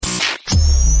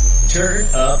Turn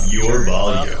up your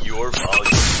volume.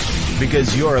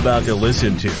 Because you're about to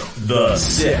listen to The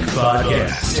Sick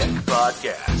Podcast.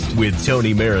 With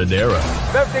Tony Marinaro.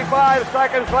 55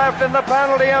 seconds left in the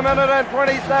penalty, a minute and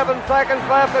 27 seconds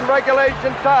left in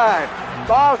regulation time.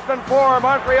 Boston 4,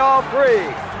 Montreal 3.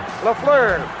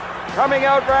 Lafleur coming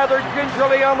out rather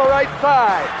gingerly on the right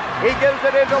side. He gives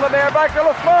it into Lemaire, back to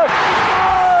Lafleur.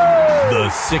 Oh! The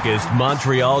sickest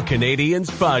Montreal Canadiens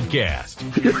podcast.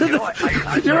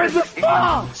 You're in the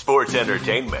spot! Sports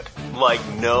entertainment like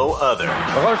no other.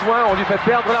 Rejoint, on lui fait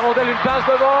perdre la rondelle, une passe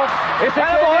devant. Et c'est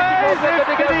le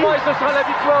dégagement, et ce sera la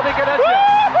victoire des Canadiens.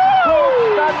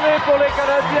 Condamné pour les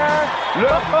Canadiens, le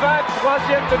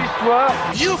 23e de l'histoire.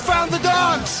 You found the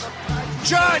dogs!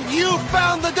 John, you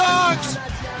found the dogs!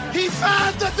 He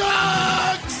found the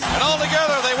dogs! And all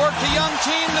together, they worked the young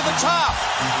team to the top.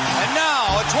 And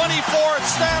now, a 24th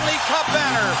Stanley Cup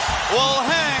banner will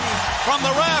hang from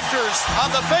the rafters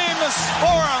of the famous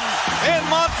Forum in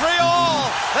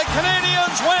Montreal. The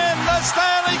Canadiens win the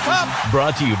Stanley Cup.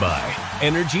 Brought to you by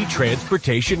Energy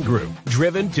Transportation Group.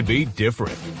 Driven to be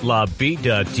different.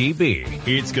 LaBita.tv.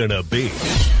 It's gonna be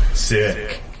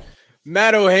sick.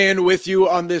 Matt Ohayon with you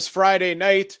on this Friday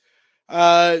night.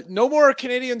 No more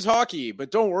Canadiens hockey,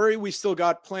 but don't worry, we still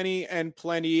got plenty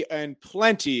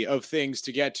of things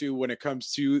to get to when it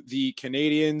comes to the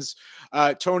Canadiens.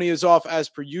 Tony is off as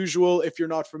per usual. If you're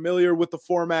not familiar with the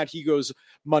format, he goes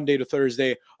Monday to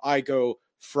Thursday. I go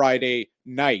Friday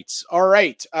nights. All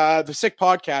right. The Sick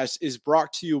Podcast is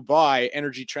brought to you by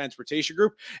Energy Transportation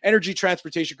Group. Energy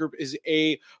Transportation Group is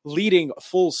a leading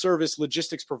full-service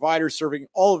logistics provider serving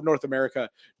all of North America,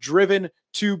 driven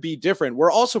to be different.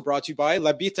 We're also brought to you by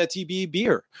LaBita TB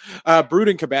beer, brewed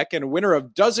in Quebec and a winner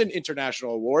of dozen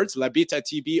international awards. LaBita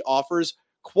TB offers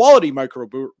quality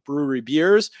microbrewery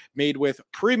beers made with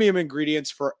premium ingredients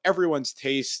for everyone's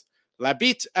taste.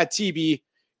 LaBita TB,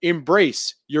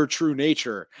 embrace your true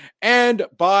nature. And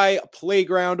by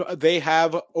Playground, they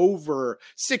have over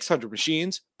 600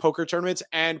 machines, poker tournaments,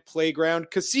 and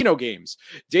playground casino games,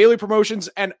 daily promotions,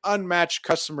 and unmatched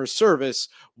customer service.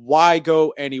 Why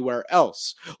go anywhere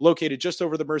else? Located just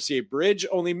over the Mercier Bridge,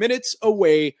 only minutes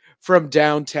away from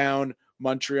downtown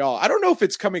Montreal. I don't know if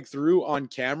it's coming through on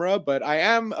camera, but I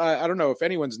am, I don't know if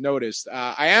anyone's noticed,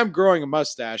 I am growing a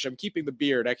mustache. I'm keeping the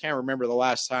beard. I can't remember the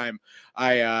last time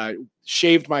I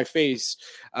shaved my face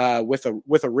with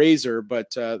a razor,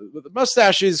 but the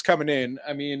mustache is coming in.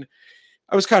 I mean,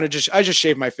 I just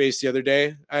shaved my face the other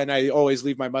day, and I always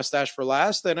leave my mustache for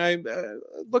last. And I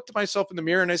looked at myself in the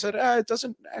mirror and I said, it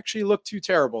doesn't actually look too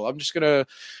terrible. I'm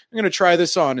gonna try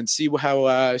this on and see how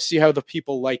the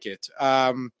people like it.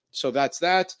 So that's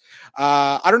that.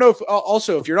 I don't know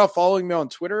if you're not following me on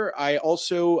Twitter, I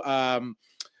also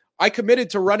I committed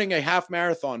to running a half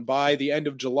marathon by the end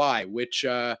of July, which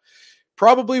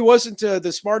probably wasn't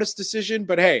the smartest decision,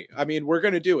 but hey, I mean, we're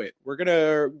going to do it. We're going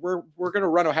to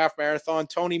run a half marathon.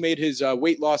 Tony made his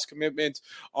weight loss commitment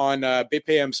on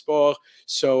BPM Sport.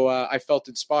 So I felt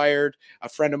inspired. A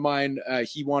friend of mine,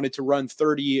 he wanted to run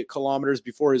 30 kilometers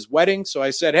before his wedding. So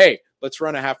I said, hey, let's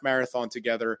run a half marathon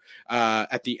together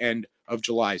at the end of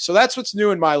July. So that's what's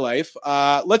new in my life.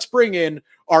 Let's bring in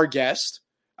our guest.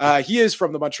 He is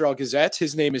from the Montreal Gazette.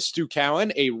 His name is Stu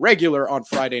Cowan, a regular on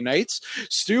Friday nights.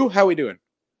 Stu, how are we doing?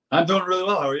 I'm doing really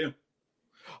well. How are you?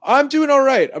 I'm doing all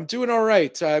right.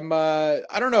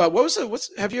 I don't know.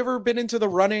 Have you ever been into the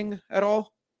running at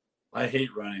all? I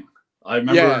hate running. I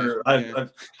remember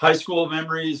I've high school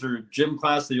memories or gym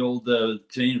class, the old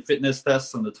Canadian fitness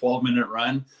tests and the 12-minute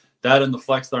run. That and the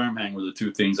flexed arm hang were the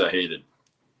two things I hated.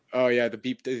 Oh yeah,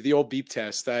 the old beep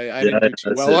test. I didn't do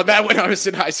too well on that when I was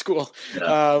in high school.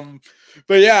 Yeah.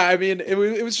 But yeah, I mean, it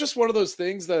was just one of those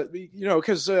things that, you know,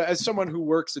 because as someone who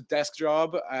works a desk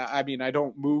job, I mean, I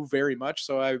don't move very much.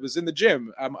 So I was in the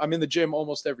gym. I'm in the gym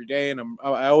almost every day. And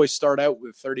I always start out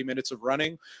with 30 minutes of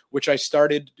running, which I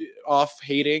started off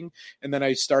hating. And then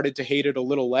I started to hate it a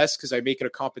little less because I make it a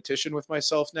competition with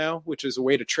myself now, which is a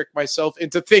way to trick myself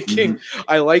into thinking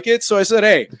I like it. So I said,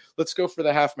 hey, let's go for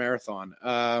the half marathon.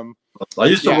 I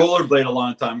used to rollerblade a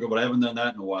long time ago, but I haven't done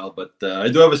that in a while. But I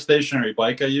do have a stationary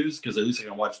bike I use because at least I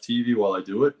can watch TV while I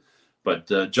do it. But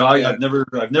jogging, I've never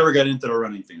got into the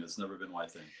running thing. That's never been my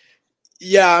thing.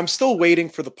 Yeah, I'm still waiting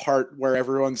for the part where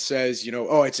everyone says, you know,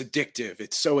 oh, it's addictive.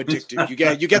 It's so addictive.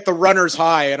 You get the runner's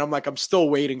high, and I'm like, I'm still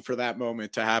waiting for that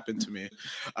moment to happen to me.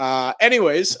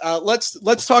 Anyways,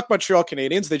 let's talk Montreal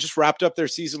Canadiens. They just wrapped up their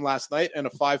season last night and a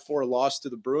 5-4 loss to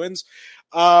the Bruins.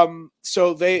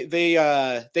 So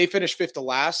they finished fifth to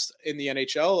last in the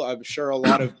NHL. I'm sure a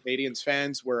lot of Canadiens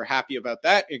fans were happy about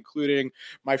that, including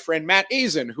my friend Matt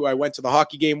Azen, who I went to the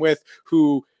hockey game with,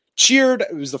 who cheered.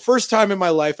 It was the first time in my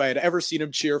life I had ever seen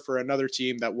him cheer for another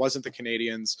team that wasn't the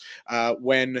Canadiens.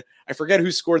 When I forget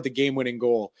who scored the game-winning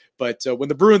goal, but when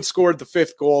the Bruins scored the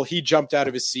 5th goal, he jumped out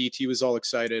of his seat. He was all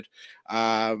excited.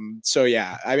 So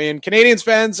yeah, I mean, Canadiens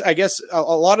fans, I guess a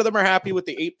lot of them are happy with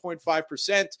the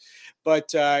 8.5%,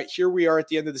 but here we are at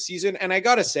the end of the season. And I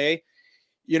got to say,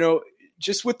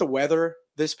 just with the weather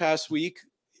this past week,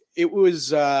 it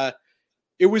was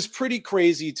pretty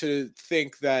crazy to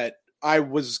think that I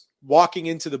was walking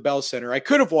into the Bell Center. I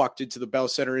could have walked into the Bell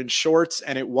Center in shorts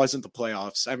and it wasn't the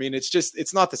playoffs. I mean,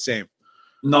 it's not the same.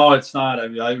 No, it's not. I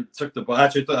mean, I took the bus.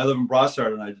 Actually, I live in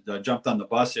Brossard, and I jumped on the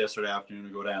bus yesterday afternoon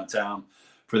to go downtown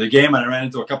for the game. And I ran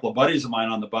into a couple of buddies of mine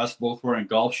on the bus, both wearing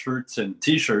golf shirts and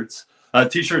t-shirts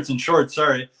and shorts.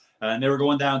 Sorry, and they were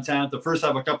going downtown to first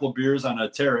have a couple of beers on a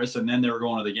terrace, and then they were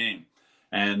going to the game.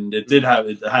 And it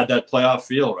had that playoff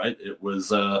feel, right? It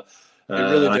was.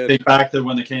 Really I think back to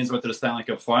when the Canes went to the Stanley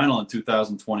Cup final in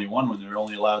 2021, when they were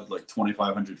only allowed like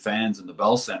 2,500 fans in the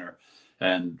Bell Center.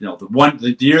 And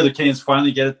the year the Canes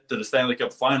finally get it to the Stanley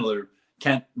Cup final, there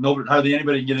hardly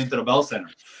anybody can get into the Bell Center.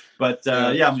 But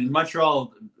I mean,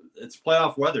 Montreal, it's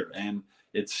playoff weather, and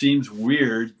it seems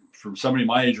weird from somebody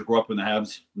my age who grew up when the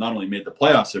Habs not only made the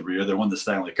playoffs every year, they won the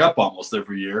Stanley Cup almost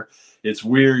every year. It's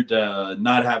weird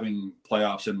not having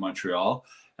playoffs in Montreal.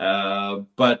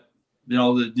 But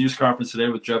the news conference today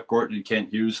with Jeff Gorton and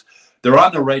Kent Hughes, they're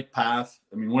on the right path.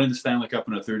 I mean, winning the Stanley Cup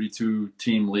in a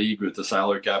 32-team league with the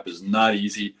salary cap is not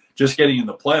easy. Just getting in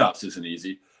the playoffs isn't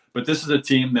easy. But this is a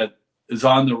team that is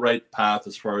on the right path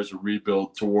as far as a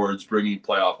rebuild towards bringing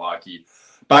playoff hockey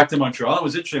back to Montreal. It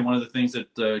was interesting. One of the things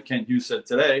that Kent Hughes said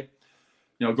today,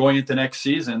 going into next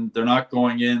season, they're not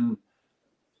going in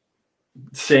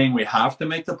saying we have to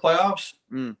make the playoffs,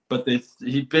 but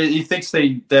he thinks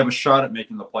they have a shot at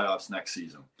making the playoffs next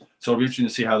season. So it'll be interesting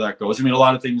to see how that goes. I mean, a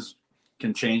lot of things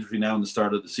can change between now and the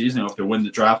start of the season. If they win the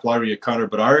draft lottery at Connor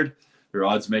Bedard, their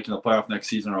odds of making the playoff next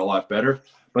season are a lot better.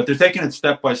 But they're taking it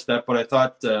step by step. But I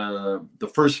thought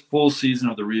the first full season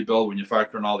of the rebuild, when you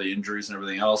factor in all the injuries and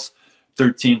everything else,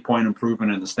 13-point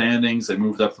improvement in the standings. They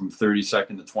moved up from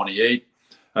 32nd to 28.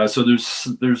 So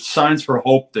there's signs for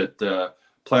hope that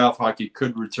playoff hockey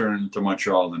could return to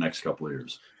Montreal in the next couple of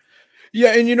years.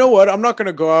 Yeah, and you know what? I'm not going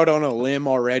to go out on a limb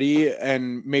already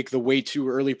and make the way too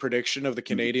early prediction of the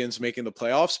Canadiens making the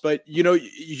playoffs, but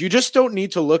you just don't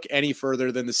need to look any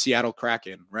further than the Seattle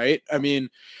Kraken, right? I mean,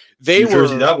 they were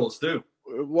Jersey Devils too.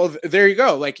 Well, there you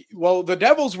go. The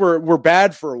Devils were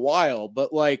bad for a while,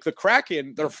 but the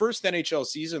Kraken, their first NHL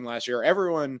season last year,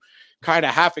 everyone kind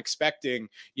of half expecting,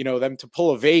 them to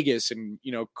pull a Vegas and,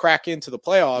 crack into the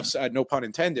playoffs, no pun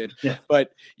intended. Yeah.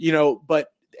 But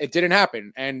it didn't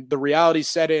happen. And the reality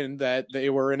set in that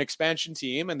they were an expansion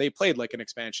team and they played like an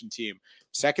expansion team.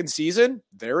 Second season,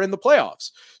 they're in the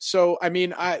playoffs. So, I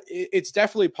mean, it's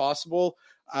definitely possible.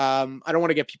 I don't want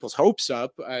to get people's hopes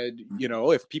up,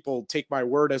 if people take my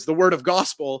word as the word of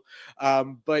gospel.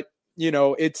 But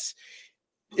it's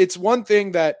one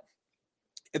thing that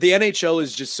the NHL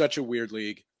is just such a weird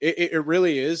league. It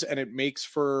really is. And it makes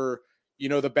for,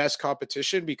 the best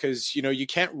competition because, you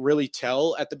can't really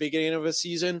tell at the beginning of a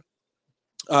season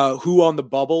who on the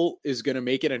bubble is going to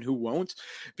make it and who won't,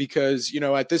 because,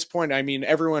 at this point, I mean,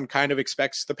 everyone kind of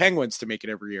expects the Penguins to make it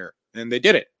every year, and they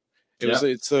did it. A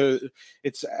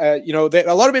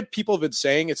lot of people have been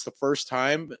saying it's the first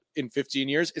time in 15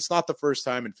 years. It's not the first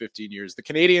time in 15 years. The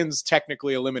Canadiens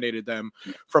technically eliminated them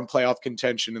from playoff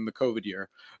contention in the COVID year.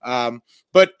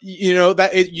 But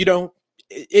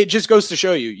it just goes to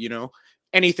show you,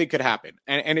 anything could happen.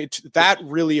 And that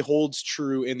really holds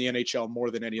true in the NHL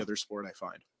more than any other sport, I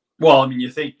find. Well, I mean,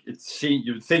 you'd think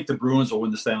the Bruins will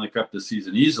win the Stanley Cup this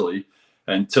season easily,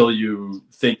 until you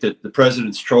think that the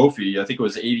President's Trophy, I think it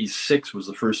was 86 was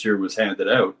the first year it was handed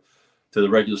out to the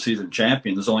regular season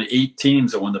champion. There's only 8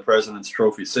 teams that won the President's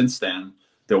Trophy since then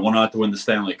that went on to win the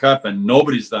Stanley Cup, and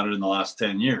nobody's done it in the last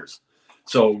 10 years.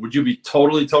 So would you be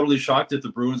totally, totally shocked if the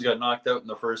Bruins got knocked out in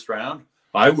the first round?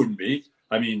 I wouldn't be.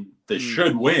 I mean, they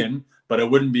should win, but it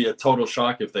wouldn't be a total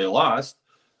shock if they lost.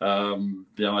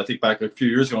 I think back a few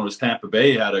years ago, it was Tampa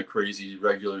Bay had a crazy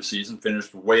regular season,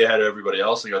 finished way ahead of everybody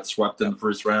else. They got swept in the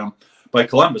first round by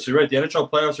Columbus. So you're right. The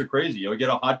NHL playoffs are crazy. You get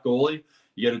a hot goalie,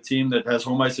 you get a team that has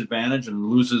home ice advantage and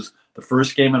loses the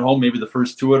first game at home, maybe the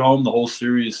first 2 at home. The whole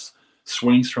series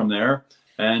swings from there.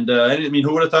 And I mean,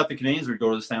 who would have thought the Canadiens would go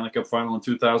to the Stanley Cup final in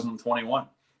 2021?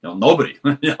 Nobody.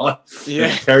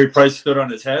 Carey Price stood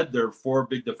on his head. Their 4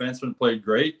 big defensemen played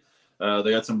great.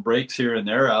 They got some breaks here and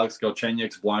there. Alex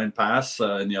Galchenyuk's blind pass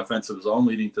in the offensive zone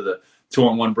leading to the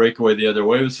 2-on-1 breakaway the other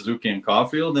way with Suzuki and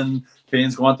Caulfield, and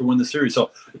Canes go on to win the series.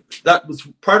 So that was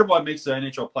part of what makes the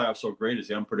NHL playoffs so great is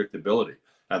the unpredictability.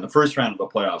 And the first round of the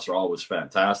playoffs are always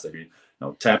fantastic. You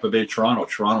know, Tampa Bay, Toronto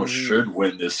should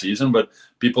win this season, but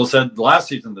people said last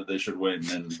season that they should win,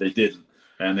 and they didn't.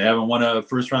 And they haven't won a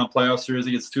first-round playoff series. I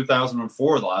think it's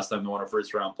 2004 the last time they won a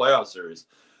first-round playoff series.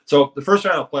 So the first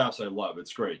round of playoffs I love.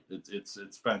 It's great.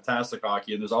 It's fantastic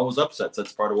hockey, and there's always upsets.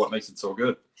 That's part of what makes it so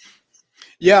good.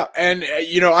 Yeah, and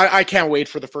I can't wait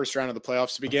for the first round of the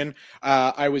playoffs to begin.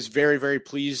 I was very, very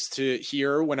pleased to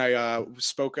hear when I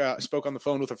spoke on the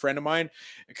phone with a friend of mine,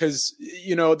 because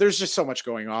there's just so much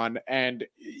going on, and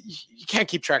you can't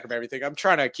keep track of everything. I'm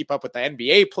trying to keep up with the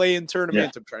NBA play-in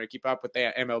tournament. Yeah. I'm trying to keep up with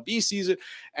the MLB season,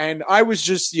 and I was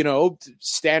just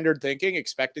standard thinking,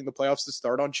 expecting the playoffs to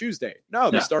start on Tuesday. No,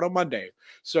 they start on Monday,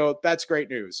 so that's great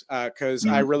news because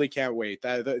I really can't wait.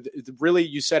 Really,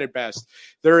 you said it best.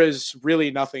 There is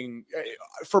really nothing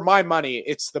for my money.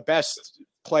 It's the best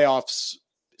playoffs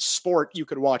sport you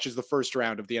could watch is the first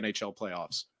round of the NHL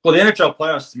playoffs. Well, the NHL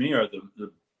playoffs to me are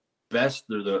the best.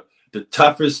 They're the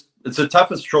toughest. It's the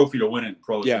toughest trophy to win in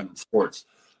pro sports.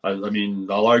 I mean,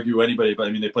 I'll argue anybody, but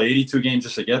I mean, they play 82 games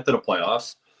just to get to the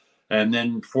playoffs. And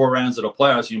then 4 rounds of the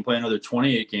playoffs, you can play another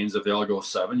 28 games if they all go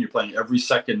 7. You're playing every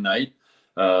second night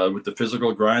with the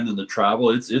physical grind and the travel.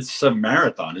 It's a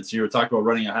marathon. You were talking about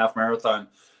running a half marathon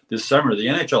this summer. The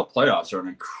NHL playoffs are an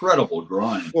incredible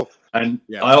grind. And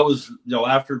I always,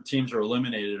 after teams are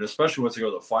eliminated, especially once they go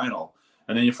to the final,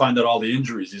 and then you find out all the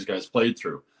injuries these guys played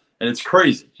through. And it's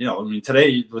crazy. I mean,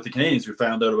 today with the Canadiens, we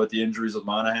found out about the injuries of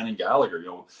Monahan and Gallagher.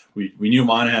 We knew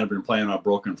Monahan had been playing on a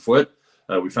broken foot.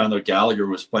 We found out Gallagher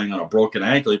was playing on a broken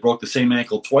ankle. He broke the same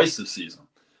ankle twice this season.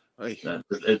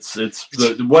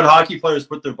 What hockey players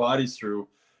put their bodies through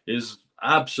is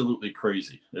absolutely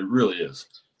crazy. It really is.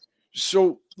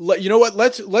 So you know what?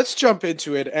 Let's jump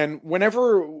into it. And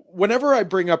whenever I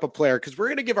bring up a player, because we're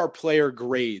going to give our player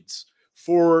grades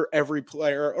for every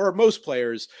player or most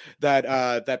players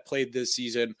that played this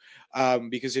season.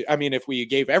 Because I mean, if we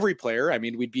gave every player, I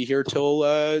mean, we'd be here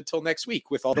till next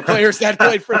week with all the players that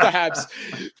played for the Habs.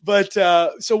 But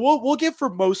so we'll give for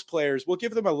most players, we'll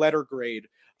give them a letter grade.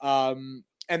 And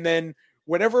then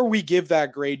whenever we give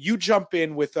that grade, you jump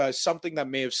in with something that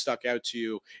may have stuck out to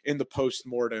you in the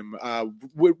post-mortem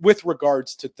with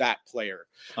regards to that player.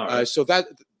 Right. So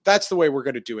that's the way we're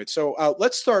going to do it. So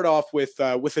let's start off with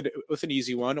an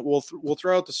easy one. We'll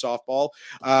throw out the softball.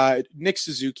 Nick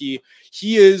Suzuki.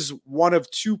 He is one of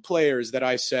 2 players that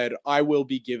I said I will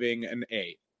be giving an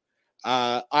A.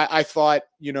 I thought,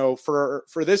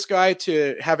 for this guy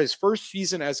to have his first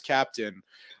season as captain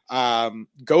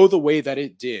go the way that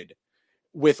it did,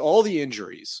 with all the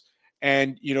injuries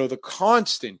and, the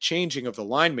constant changing of the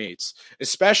line mates,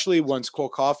 especially once Cole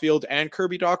Caulfield and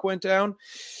Kirby Dach went down,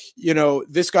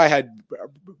 this guy had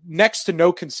next to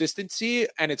no consistency.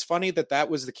 And it's funny that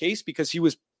was the case because he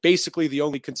was basically the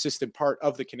only consistent part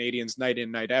of the Canadiens night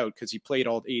in, night out, because he played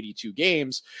all 82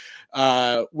 games,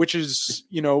 which is,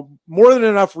 more than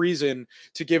enough reason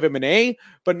to give him an A.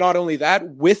 But not only that,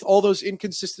 with all those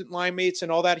inconsistent line mates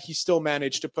and all that, he still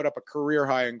managed to put up a career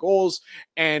high in goals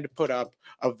and put up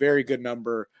a very good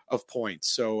number of points.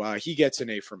 So he gets an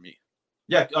A from me.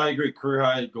 Yeah, I agree. Career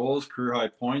high goals, career high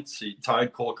points. He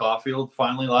tied Cole Caulfield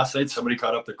finally last night. Somebody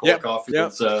caught up to Cole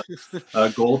Caulfield's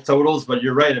goal totals. But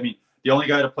you're right. I mean, the only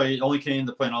Canadian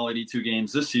to play in all 82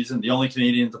 games this season, the only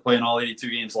Canadian to play in all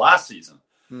 82 games last season.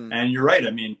 And you're right.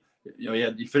 I mean,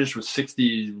 he finished with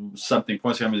 60-something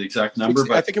points. I can't remember the exact number.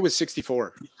 But I think it was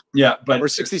 64. Yeah, but or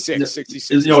 66.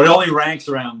 It only ranks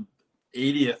around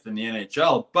 80th in the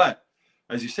NHL. But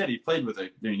as you said, he played with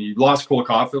he lost Cole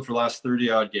Caulfield for the last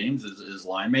 30-odd games, his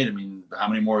line mate. I mean, how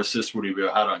many more assists would he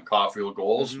have had on Caulfield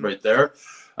goals right there?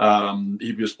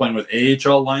 He was playing with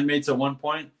AHL line mates at one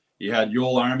point. He had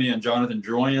Yoel Army and Jonathan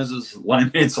Drouin as his line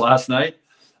mates last night.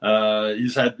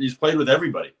 He's played with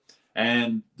everybody.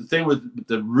 And the thing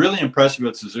that really impressed me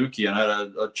about Suzuki, and I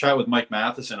had a chat with Mike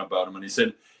Matheson about him, and he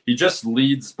said he just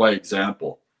leads by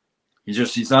example.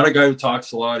 He's not a guy who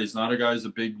talks a lot. He's not a guy who's a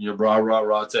big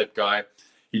rah type guy.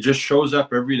 He just shows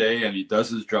up every day and he does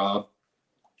his job.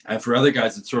 And for other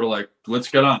guys, it's sort of like, let's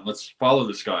get on, let's follow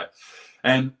this guy.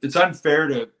 And it's unfair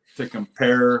to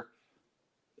compare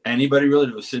anybody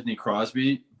really to Sidney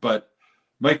Crosby, but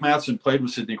Mike Matheson played with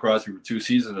Sidney Crosby for 2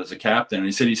 seasons as a captain, and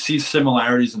he said he sees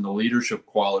similarities in the leadership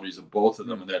qualities of both of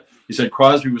them. And that he said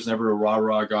Crosby was never a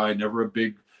rah guy, never a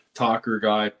big talker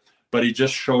guy, but he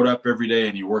just showed up every day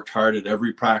and he worked hard at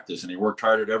every practice and he worked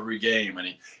hard at every game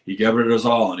and he gave it his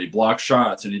all and he blocked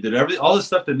shots and he did all the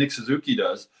stuff that Nick Suzuki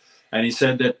does. And he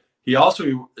said that he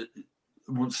also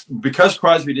because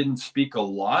Crosby didn't speak a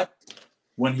lot,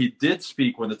 when he did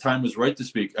speak, when the time was right to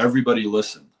speak, everybody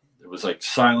listened. It was like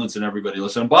silence and everybody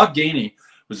listened. And Bob Gainey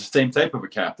was the same type of a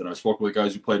captain. I spoke with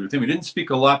guys who played with him. He didn't speak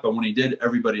a lot, but when he did,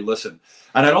 everybody listened.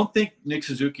 And I don't think Nick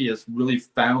Suzuki has really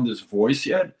found his voice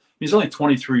yet. He's only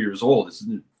 23 years old. He's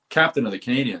the captain of the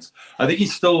Canadiens. I think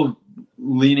he's still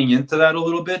leaning into that a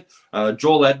little bit.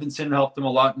 Joel Edmondson helped him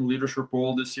a lot in the leadership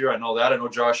role this year. I know that. I know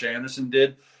Josh Anderson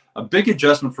did. A big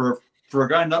adjustment for a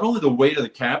guy, not only the weight of the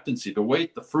captaincy,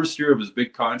 the first year of his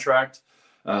big contract,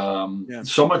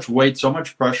 so much weight, so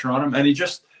much pressure on him. And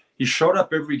he showed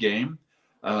up every game.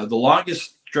 The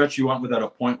longest stretch he went without a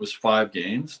point was 5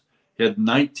 games. He had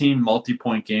 19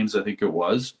 multi-point games, I think it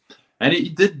was. And he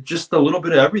did just a little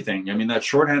bit of everything. I mean, that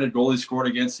shorthanded goal he scored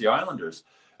against the Islanders.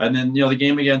 And then, the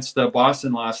game against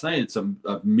Boston last night, it's a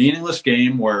meaningless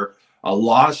game where a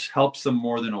loss helps them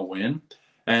more than a win.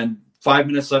 And 5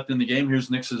 minutes left in the game, here's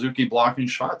Nick Suzuki blocking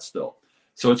shots still.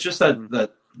 So it's just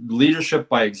that leadership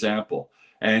by example.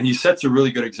 And he sets a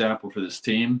really good example for this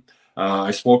team. I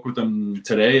spoke with him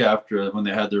today when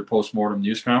they had their post-mortem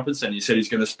news conference, and he said he's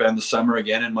going to spend the summer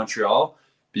again in Montreal.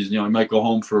 He might go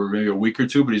home for maybe a week or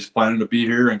two, but he's planning to be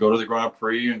here and go to the Grand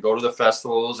Prix and go to the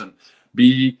festivals and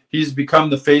he's become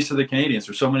the face of the Canadiens.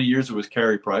 For so many years it was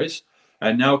Carey Price,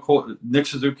 and now Nick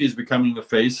Suzuki is becoming the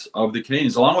face of the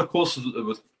Canadiens, along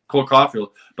with Cole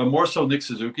Caulfield, but more so Nick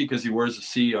Suzuki because he wears a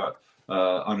C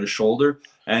on his shoulder,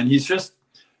 and he's just,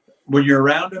 when you're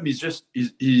around him, he's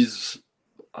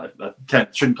I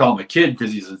shouldn't call him a kid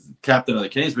because he's a captain of the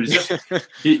Canadiens, but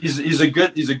he's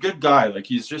a good guy. Like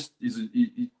he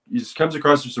comes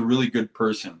across as a really good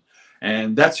person,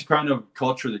 and that's the kind of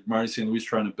culture that Marty St. Louis is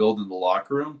trying to build in the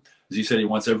locker room. As he said, he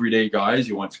wants everyday guys,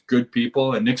 he wants good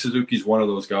people, and Nick Suzuki's one of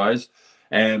those guys.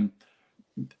 And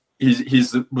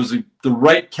was the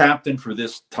right captain for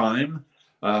this time.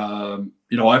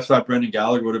 I thought Brendan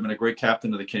Gallagher would have been a great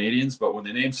captain of the Canadiens, but when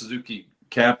they named Suzuki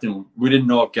captain, we didn't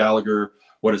know if Gallagher,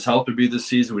 what his health would be this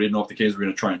season. We didn't know if the Canadiens were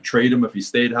going to try and trade him if he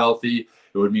stayed healthy.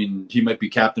 It would mean he might be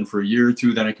captain for a year or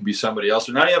two, then it could be somebody else.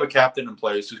 So now you have a captain in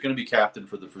place who's going to be captain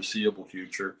for the foreseeable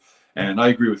future. And I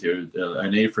agree with you,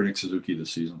 an A for Nick Suzuki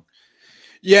this season.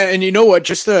 Yeah, and you know what?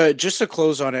 Just to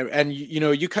close on it, and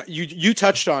you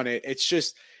touched on it. It's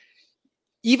just,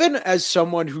 even as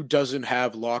someone who doesn't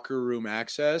have locker room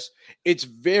access, it's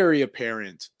very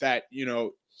apparent that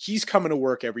he's coming to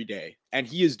work every day and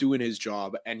he is doing his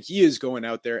job and he is going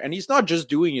out there and he's not just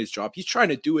doing his job. He's trying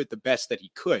to do it the best that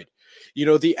he could.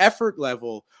 The effort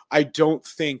level, I don't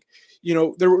think,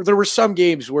 there were some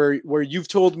games where you've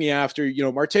told me after,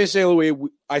 Martin St. Louis,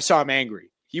 I saw him angry.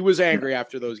 He was angry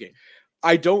after those games.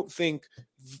 I don't think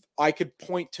I could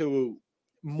point to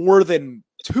more than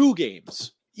 2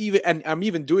 games, and I'm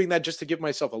even doing that just to give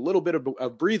myself a little bit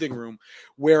of breathing room,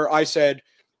 where I said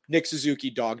Nick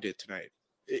Suzuki dogged it tonight.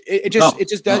 It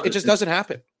just doesn't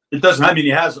happen. It doesn't. I mean,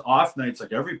 he has off nights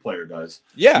like every player does.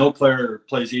 Yeah. No player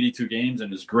plays 82 games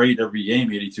and is great every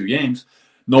game, 82 games.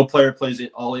 No player plays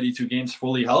all 82 games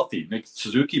fully healthy. Nick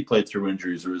Suzuki played through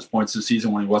injuries. There was points this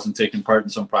season when he wasn't taking part in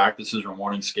some practices or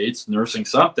morning skates, nursing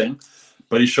something.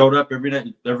 But he showed up every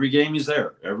night, every game he's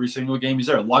there. Every single game he's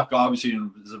there. Luck obviously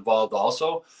is involved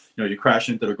also. You crash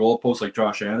into the goalpost like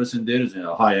Josh Anderson did, is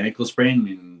a high ankle sprain. I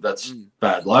mean, that's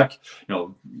bad luck.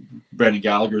 Brendan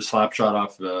Gallagher's slap shot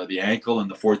off the ankle in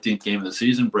the 14th game of the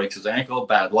season, breaks his ankle,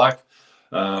 bad luck.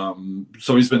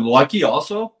 So he's been lucky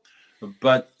also.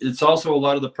 But it's also a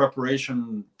lot of the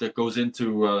preparation that goes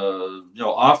into,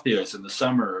 off the ice in the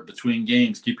summer, between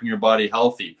games, keeping your body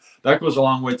healthy. That goes a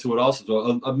long way to it also.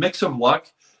 So a mix of luck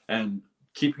and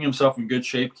keeping himself in good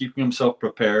shape, keeping himself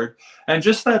prepared, and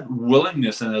just that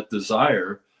willingness and that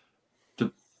desire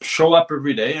to show up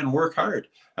every day and work hard.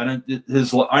 And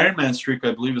his Ironman streak,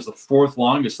 I believe, is the 4th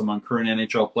longest among current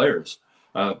NHL players.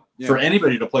 For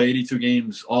anybody to play 82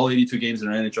 games, all 82 games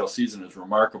in an NHL season is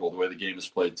remarkable the way the game is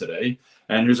played today.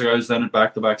 And here's a guy who's done it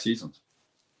back-to-back seasons.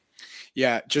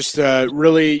 Yeah, just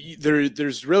really,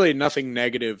 there's really nothing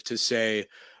negative to say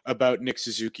about Nick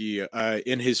Suzuki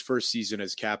in his first season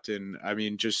as captain. I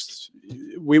mean, just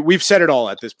we've said it all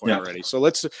at this point already. So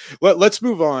let's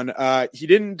move on. He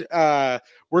didn't.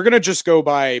 We're gonna just go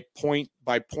by point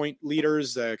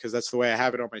leaders because that's the way I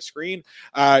have it on my screen.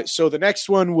 So the next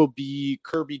one will be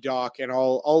Kirby Dach, and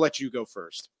I'll let you go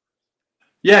first.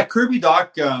 Yeah, Kirby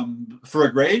Dach for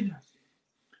a grade.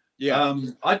 Yeah,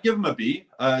 I'd give him a B.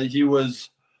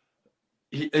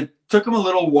 It took him a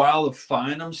little while to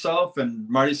find himself, and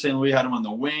Marty St. Louis had him on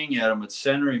the wing, he had him at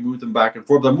center, he moved him back and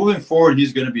forth. But moving forward,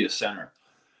 he's going to be a center.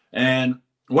 And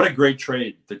what a great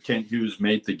trade that Kent Hughes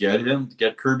made to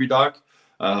get Kirby Dach.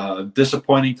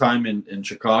 Disappointing time in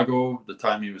Chicago, the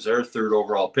time he was there, 3rd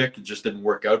overall pick. It just didn't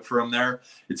work out for him there.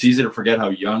 It's easy to forget how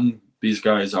young these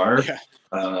guys are.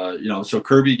 Yeah. So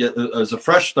Kirby as a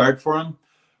fresh start for him.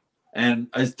 And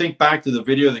I think back to the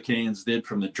video the Canadians did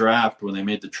from the draft when they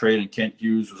made the trade, and Kent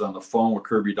Hughes was on the phone with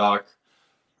Kirby Dach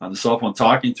on the cell phone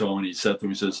talking to him, and he said to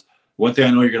him, he says, "One thing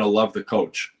I know, you're going to love the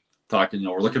coach." Talking,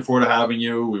 we're looking forward to having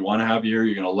you. We want to have you here.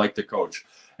 You're going to like the coach.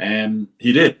 And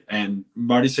he did. And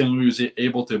Marty St. Louis was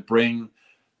able to bring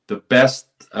the best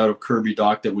out of Kirby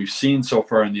Dach that we've seen so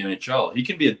far in the NHL. He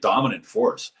can be a dominant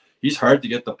force. He's hard to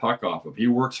get the puck off of. He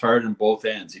works hard in both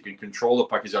ends. He can control the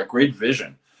puck. He's got great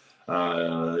vision.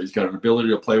 He's got an ability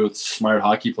to play with smart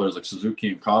hockey players like Suzuki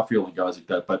and Caulfield and guys like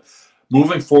that. But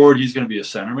moving forward, he's going to be a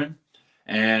centerman.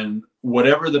 And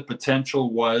whatever the potential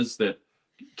was that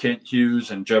Kent Hughes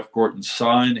and Jeff Gorton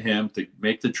saw in him to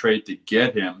make the trade to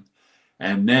get him,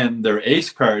 and then their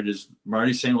ace card is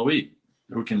Marty St. Louis,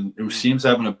 who seems to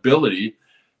have an ability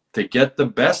to get the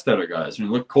best out of guys. I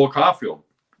mean, look, Cole Caulfield,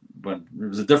 but it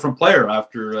was a different player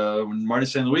after when Marty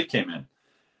St. Louis came in.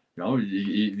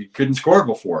 He couldn't score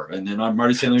before, and then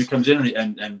Marty St. Louis comes in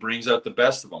and brings out the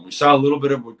best of them. We saw a little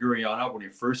bit of Gurianov when he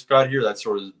first got here. That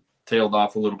sort of tailed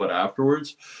off a little bit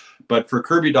afterwards. But for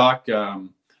Kirby Dach,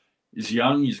 he's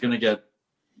young. He's going to get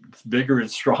bigger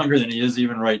and stronger than he is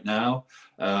even right now.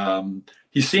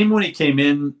 He seemed when he came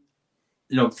in,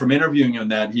 from interviewing him,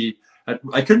 that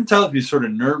I couldn't tell if he was sort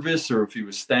of nervous or if he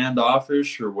was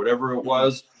standoffish or whatever it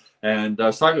was. And I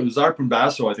was talking, it was Arpon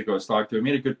Basso, I think I was talking to. He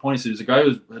made a good point. He said he was a guy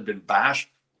who had been bashed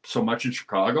so much in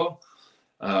Chicago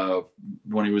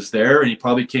when he was there, and he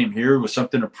probably came here with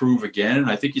something to prove again. And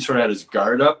I think he sort of had his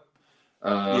guard up.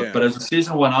 But as the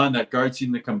season went on, that guard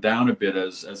seemed to come down a bit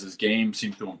as his game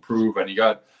seemed to improve. And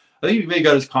I think he maybe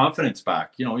got his confidence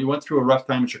back. He went through a rough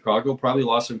time in Chicago, probably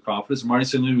lost some confidence. Marty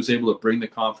St. Louis was able to bring the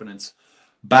confidence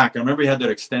back. I remember he had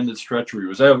that extended stretch where he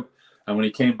was out. And when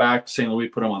he came back, St. Louis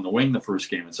put him on the wing the first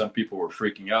game. And some people were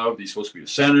freaking out. He's supposed to be a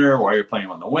center. Why are you playing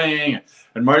him on the wing?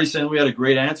 And Marty St. Louis had a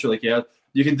great answer.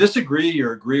 You can disagree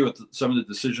or agree with some of the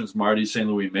decisions Marty St.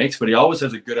 Louis makes, but he always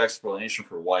has a good explanation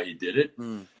for why he did it.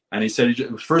 And he said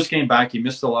his first game back, he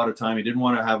missed a lot of time. He didn't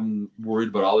want to have him worried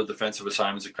about all the defensive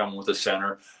assignments that come with a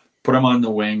center. Put him on the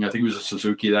wing. I think it was a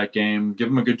Suzuki that game. Give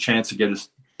him a good chance to get his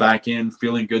back in,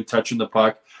 feeling good, touching the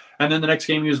puck. And then the next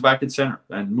game, he was back in center.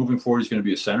 And moving forward, he's going to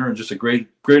be a center, and just a great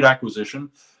acquisition.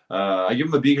 I give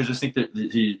him a B because I just think that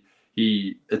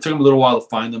it took him a little while to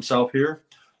find himself here.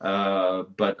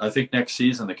 But I think next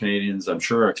season, the Canadians, I'm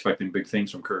sure, are expecting big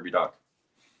things from Kirby Dach.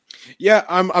 Yeah,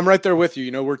 I'm right there with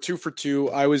you. We're 2 for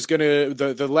 2. I was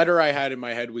the letter I had in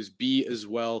my head was B as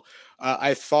well.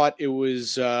 I thought it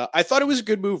was a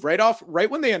good move right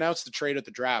when they announced the trade at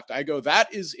the draft. I go,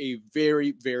 that is a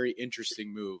very, very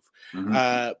interesting move.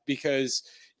 Because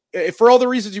for all the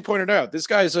reasons you pointed out, this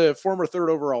guy's a former 3rd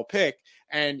overall pick,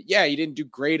 and yeah, he didn't do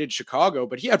great in Chicago,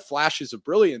 but he had flashes of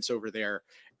brilliance over there.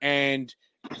 And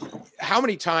how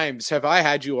many times have I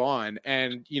had you on?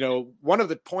 And, one of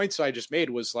the points I just made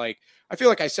was I feel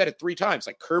like I said it 3 times,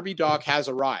 Kirby Dach has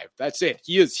arrived. That's it.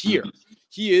 He is here.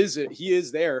 He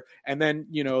is there. And then,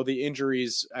 the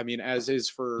injuries, as is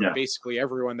for basically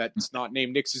everyone that's not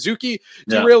named Nick Suzuki,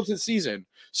 derailed his season.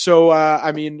 So,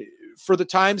 for the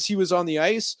times he was on the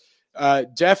ice,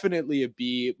 definitely a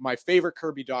B. My favorite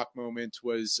Kirby Dach moment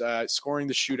was scoring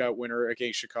the shootout winner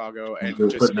against Chicago, and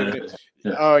just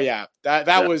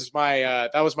that was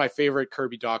my favorite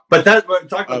Kirby Dach. But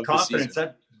talk about confidence.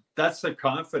 That's the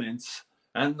confidence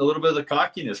and a little bit of the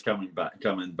cockiness coming back to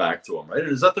him, right?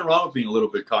 There's nothing wrong with being a little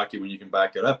bit cocky when you can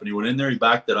back it up. And he went in there, he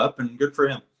backed it up, and good for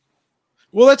him.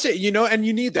 Well, that's it, and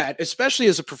you need that, especially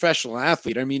as a professional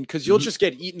athlete. Because you'll just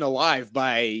get eaten alive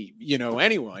by,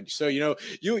 anyone. So, you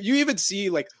even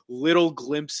see little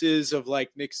glimpses of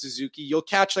Nick Suzuki. You'll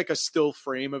catch a still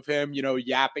frame of him,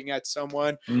 yapping at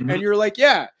someone. And you're like,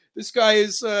 yeah, this guy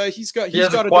is, he's got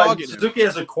a dog in him. Suzuki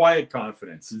has a quiet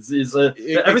confidence.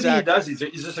 Everything he does, he's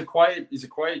just a quiet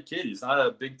kid. He's not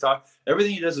a big talk.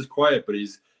 Everything he does is quiet, but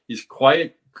he's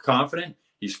quiet, confident.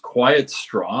 He's quiet,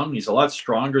 strong. He's a lot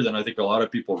stronger than I think a lot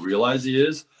of people realize he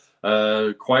is.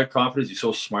 Quiet confidence. He's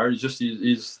so smart.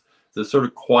 He's the sort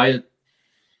of quiet,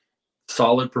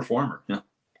 solid performer. Yeah,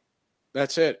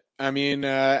 that's it. And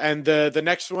the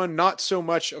next one, not so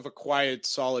much of a quiet,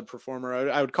 solid performer.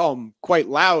 I would call him quite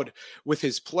loud with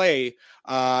his play.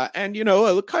 And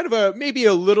kind of maybe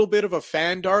a little bit of a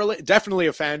fan darling, definitely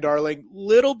a fan darling,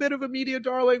 little bit of a media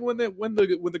darling when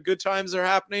the good times are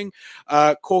happening.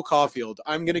 Cole Caulfield,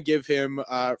 I'm going to give him,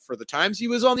 for the times he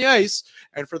was on the ice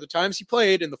and for the times he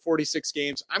played in the 46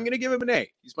 games, I'm going to give him an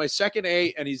A. He's my second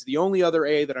A, and he's the only other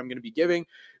A that I'm going to be giving,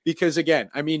 because again,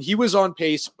 I mean, he was on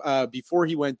pace before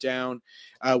he went down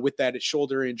with that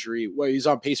shoulder injury. Well, he's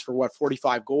on pace for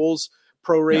 45 goals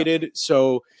prorated. Yeah.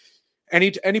 So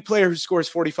any player who scores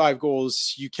 45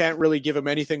 goals, you can't really give him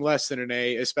anything less than an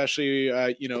A, especially,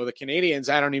 the Canadians.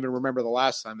 I don't even remember the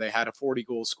last time they had a 40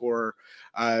 goal scorer,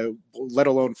 let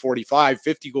alone 45,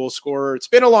 50 goal scorer. It's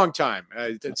been a long time.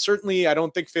 Certainly, I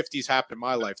don't think 50's happened in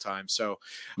my lifetime. So,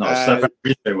 no, Stefan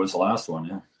Riche was the last one.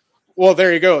 Yeah. Well,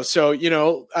 there you go. So,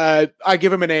 I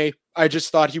give him an A. I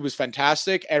just thought he was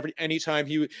fantastic. Anytime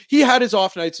he had his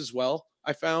off nights as well,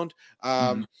 I found,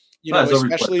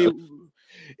 especially.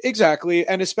 Exactly.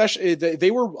 And especially they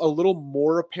were a little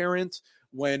more apparent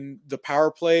when the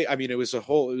power play, I mean, it was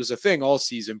a thing all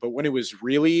season, but when it was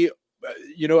really,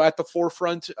 at the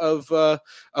forefront of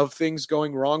things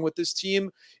going wrong with this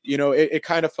team, it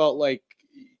kind of felt like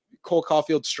Cole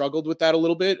Caulfield struggled with that a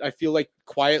little bit. I feel like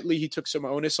quietly he took some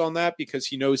onus on that because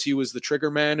he knows he was the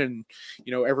trigger man and,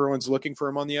 everyone's looking for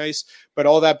him on the ice. But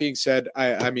all that being said,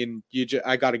 I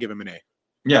got to give him an A.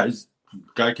 Yeah.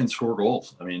 Guy can score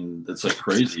goals. I mean, it's like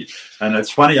crazy. And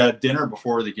it's funny. I had dinner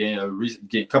before the game.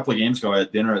 A couple of games ago, I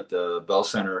had dinner at the Bell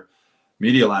Center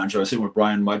Media Lounge. I was sitting with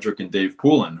Brian Mudrick and Dave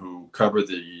Poulin, who cover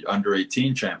the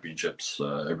under-18 championships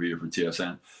every year for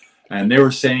TSN. And they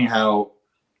were saying how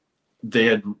they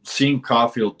had seen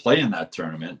Caulfield play in that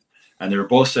tournament. And they were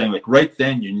both saying, like, right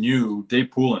then you knew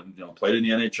Dave Poulin, played in the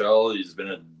NHL. He's been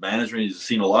in management. He's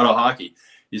seen a lot of hockey.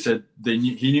 He said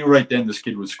he knew right then this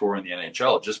kid would score in the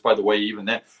NHL just by the way. Even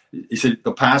then, he said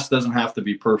the pass doesn't have to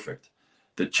be perfect.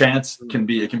 The chance can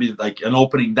be like an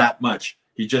opening that much.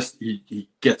 Pass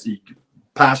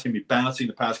can be bouncing.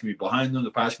 The pass can be behind him. The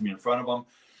pass can be in front of him.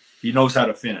 He knows how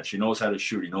to finish. He knows how to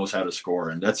shoot. He knows how to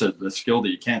score. And that's a skill that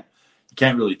you can't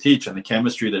really teach. And the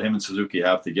chemistry that him and Suzuki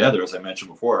have together, as I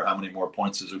mentioned before, how many more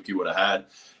points Suzuki would have had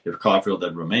if Caulfield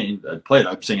had played?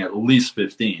 I'm saying at least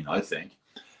 15, I think.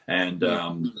 And,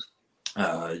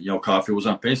 Caulfield was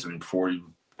on pace. I mean,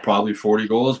 probably 40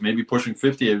 goals, maybe pushing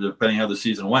 50, depending how the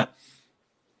season went.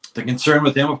 The concern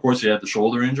with him, of course, he had the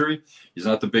shoulder injury. He's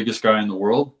not the biggest guy in the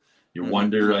world. You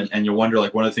wonder,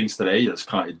 like one of the things today is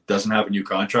it doesn't have a new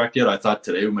contract yet. I thought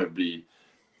today might be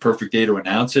perfect day to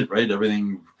announce it, right?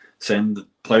 Everything, send the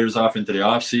players off into the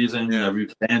off season. Every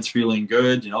fan's feeling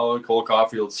good. Cole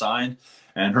Caulfield signed.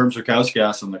 And Herb Zurkowski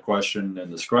asked him the question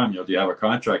in the scrum, do you have a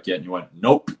contract yet? And you went,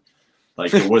 nope.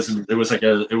 Like it was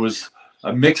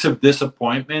a mix of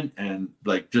disappointment and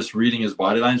like just reading his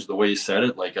body language, the way he said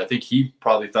it. Like, I think he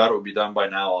probably thought it would be done by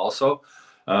now also.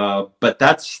 But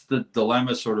that's the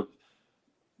dilemma sort of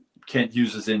Kent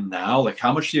Hughes is in now. Like,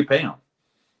 how much do you pay him?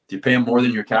 Do you pay him more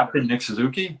than your captain, Nick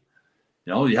Suzuki?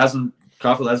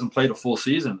 Caulfield hasn't played a full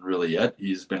season really yet.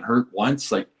 He's been hurt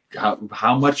once. Like,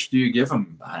 how much do you give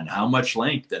him and how much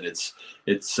length? And it's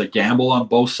a gamble on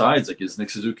both sides. Like, is Nick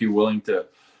Suzuki willing to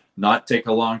not take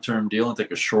a long-term deal and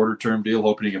take a shorter-term deal,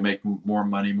 hoping he can make more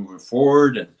money moving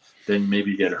forward, and then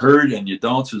maybe get hurt and you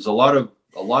don't? So there's a lot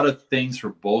of things for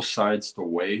both sides to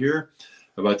weigh here.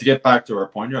 But to get back to our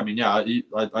point here, I mean, I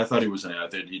thought he was an. I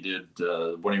think he did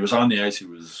when he was on the ice. He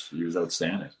was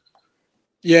outstanding.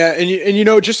 Yeah,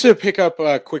 and just to pick up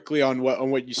quickly on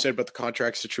what you said about the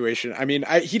contract situation. I mean,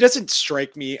 he doesn't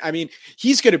strike me. I mean,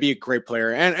 he's going to be a great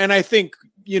player, and I think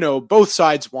both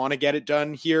sides want to get it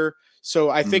done here.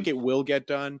 So I think it will get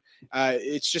done.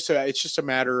 It's just a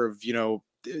matter of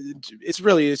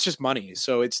it's just money.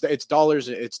 So it's dollars.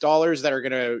 It's dollars that are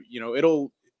gonna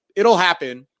it'll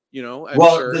happen.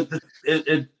 Sure.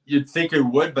 You'd think it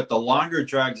would, but the longer it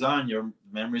drags on, your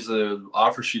memories of the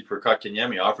offer sheet for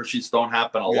Kotkaniemi. Offer sheets don't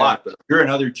happen a lot, but if you're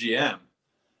another GM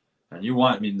and you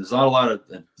want, there's not a lot of,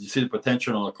 you see the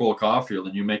potential in Cole Caulfield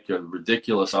and you make a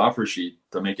ridiculous offer sheet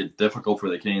to make it difficult for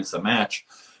the Canadians to match.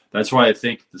 That's why I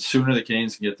think the sooner the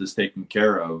Canadians can get this taken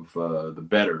care of, the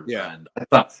better. Yeah. And I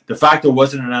thought the fact it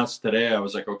wasn't announced today, I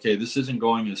was like, okay, this isn't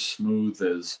going as smooth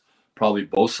as probably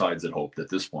both sides had hoped at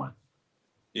this point.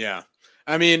 Yeah.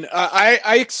 I mean,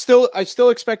 I still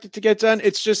expect it to get done.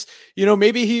 It's just,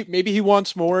 maybe he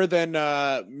wants more than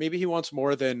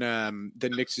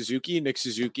Nick Suzuki. Nick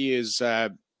Suzuki is, I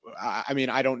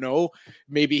don't know.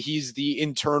 Maybe he's the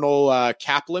internal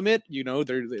cap limit.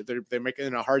 They're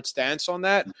making a hard stance on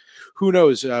that. Who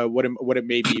knows what it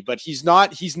may be? But he's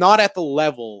not at the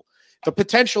level. The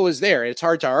potential is there. It's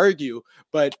hard to argue,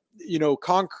 but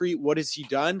concrete. What has he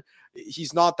done?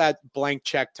 He's not that blank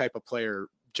check type of player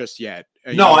just yet.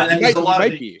 No, and there's a lot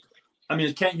of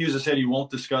things. Kent Hughes said he won't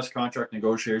discuss contract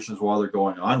negotiations while they're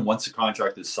going on. Once the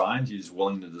contract is signed, he's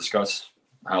willing to discuss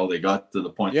how they got to the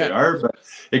point they are. But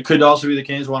it could also be the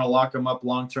Canes want to lock him up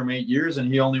long-term 8 years, and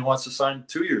he only wants to sign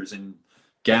 2 years. And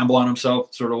gamble on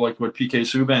himself, sort of like what PK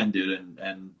Subban did,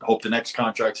 and hope the next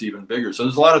contract's even bigger. So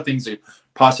there's a lot of things,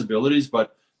 possibilities,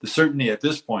 but the certainty at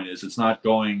this point is it's not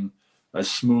going as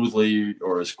smoothly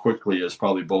or as quickly as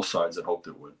probably both sides had hoped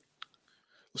it would.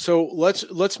 So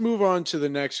let's move on to the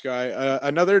next guy.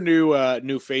 Another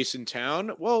new face in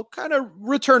town. Well, kind of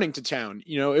returning to town.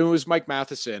 It was Mike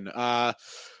Matheson.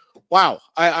 Wow.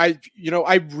 I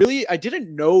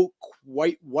didn't know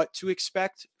quite what to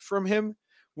expect from him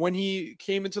when he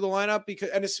came into the lineup, because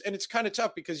it's kind of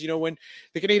tough because when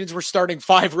the Canadiens were starting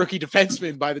 5 rookie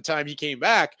defensemen by the time he came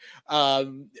back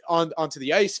onto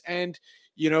the ice, and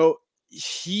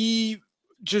he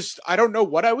just, I don't know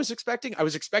what I was expecting. I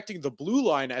was expecting the blue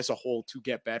line as a whole to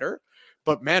get better,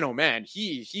 but man, oh man,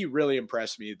 he really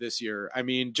impressed me this year. I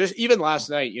mean, just even last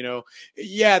night,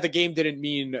 the game didn't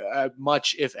mean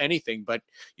much, if anything, but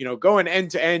going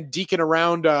end to end, deking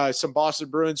around some Boston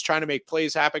Bruins, trying to make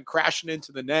plays happen, crashing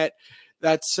into the net.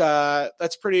 That's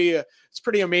pretty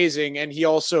amazing. And he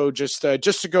also just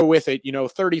to go with it,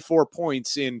 34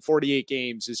 points in 48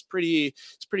 games is pretty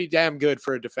damn good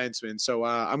for a defenseman. So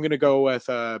I'm going to go with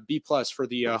B+ for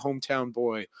the hometown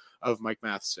boy of Mike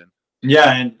Matheson.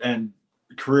 Yeah. And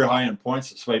career high in points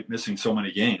despite missing so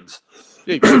many games.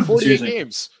 Yeah, 48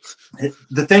 games.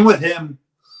 The thing with him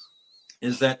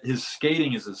is that his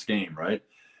skating is his game, right?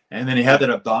 And then he had that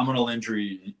abdominal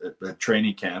injury at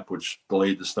training camp, which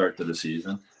delayed the start to the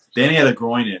season. Then he had a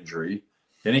groin injury.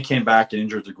 Then he came back and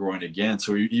injured the groin again.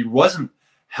 So he wasn't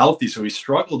healthy. So he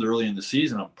struggled early in the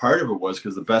season. And part of it was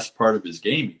because the best part of his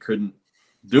game, he couldn't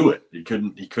do it. He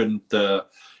couldn't. The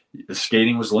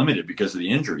skating was limited because of the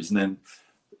injuries. And then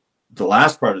the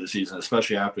last part of the season,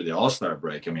 especially after the All-Star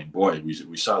break, I mean, boy,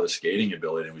 we saw the skating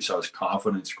ability, and we saw his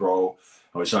confidence grow,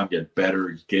 and we saw him get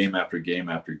better game after game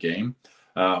after game.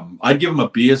 I'd give him a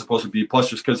B as opposed to B+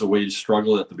 just because of the way he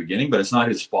struggled at the beginning, but it's not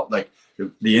his fault. Like,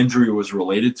 the injury was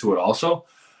related to it also.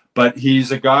 But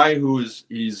he's a guy who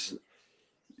he's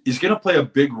going to play a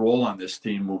big role on this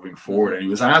team moving forward. And he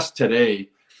was asked today,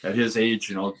 at his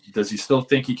age, does he still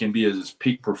think he can be at his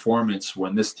peak performance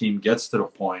when this team gets to the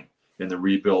point in the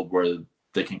rebuild where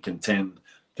they can contend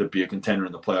to be a contender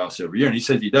in the playoffs every year? And he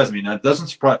said he does. I mean, that doesn't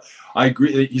surprise. I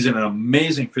agree. He's in an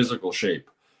amazing physical shape.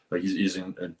 Like, he's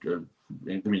in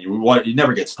he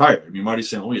never gets tired. I mean, Marty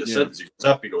St. Louis said this. He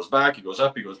goes up, he goes back, he goes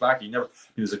up, he goes back.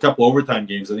 There's a couple overtime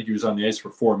games. I think he was on the ice for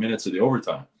 4 minutes of the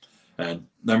overtime. And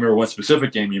I remember one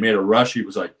specific game, he made a rush. He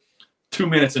was like 2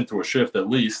 minutes into a shift at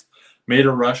least, made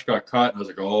a rush, got caught, and I was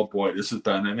like, oh boy, this is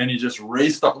done. And then he just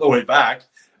raced all the way back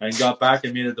and got back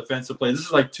and made a defensive play. This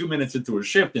is like 2 minutes into a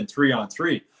shift in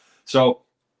 3-on-3. So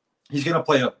he's going to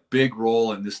play a big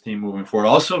role in this team moving forward.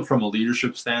 Also, from a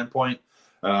leadership standpoint,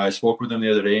 I spoke with him the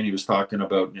other day, and he was talking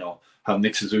about, how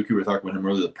Nick Suzuki, we were talking about him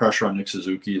earlier, the pressure on Nick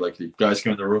Suzuki. Like, the guys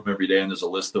come in the room every day, and there's a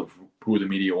list of who the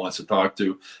media wants to talk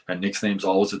to, and Nick's name's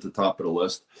always at the top of the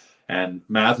list. And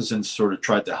Matheson sort of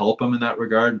tried to help him in that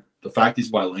regard. The fact he's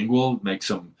bilingual makes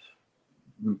him,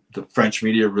 the French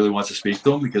media really wants to speak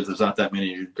to him because there's not that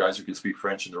many guys who can speak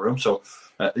French in the room. So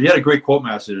he had a great quote,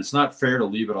 Matheson. It's not fair to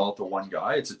leave it all to one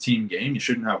guy. It's a team game. You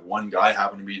shouldn't have one guy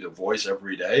having to be the voice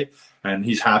every day. And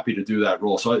he's happy to do that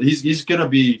role. So he's going to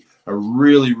be a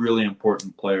really, really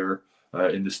important player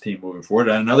in this team moving forward.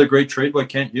 And another great trade by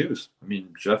Kent Hughes. I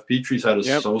mean, Jeff Petry's had a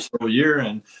so-so year,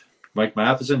 and Mike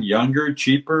Matheson, younger,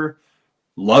 cheaper,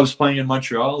 loves playing in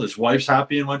Montreal. His wife's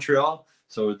happy in Montreal.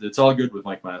 So it's all good with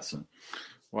Mike Matheson.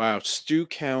 Wow, Stu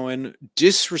Cowan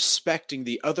disrespecting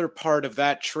the other part of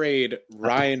that trade,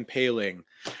 Ryan Poehling.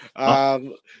 I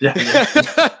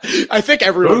think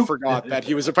everyone forgot that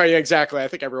he was a part. Yeah, exactly. I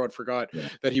think everyone forgot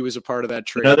that he was a part of that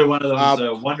trade. Another one of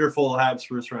those wonderful Habs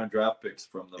first-round draft picks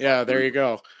from the. Yeah, there you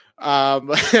go.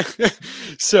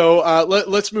 So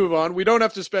let's move on. We don't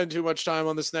have to spend too much time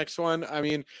on this next one. I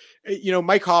mean,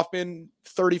 Mike Hoffman,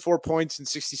 34 points in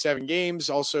 67 games,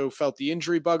 also felt the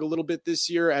injury bug a little bit this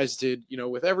year, as did,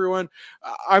 with everyone.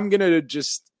 I'm going to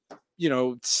just,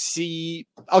 C.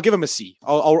 I'll give him a C.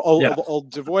 I'll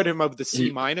devoid him of the C-,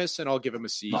 and I'll give him a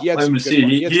C. He had some good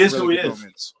he is who he is.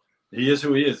 Moments. He is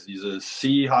who he is. He's a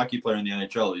C hockey player in the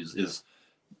NHL.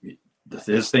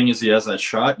 His thing is he has that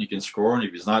shot and he can score, and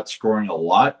if he's not scoring a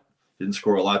lot, didn't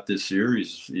score a lot this year, he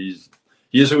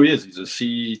is who he is. He's a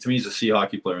C. To me, he's a C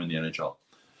hockey player in the NHL,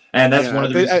 and that's one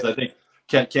of the reasons I think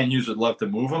Ken Hughes would love to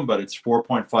move him, but it's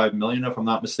 $4.5 million if I'm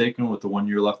not mistaken, with the 1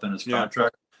 year left on his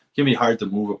contract. It can be hard to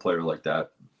move a player like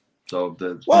that. So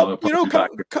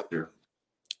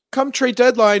come trade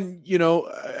deadline,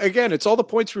 again, it's all the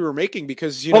points we were making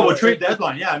because trade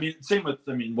deadline, yeah. I mean,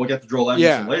 we'll get to Joel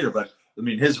Edmondson later, but. I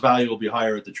mean, his value will be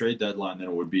higher at the trade deadline than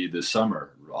it would be this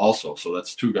summer also. So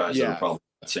that's two guys that are probably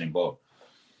in the same boat.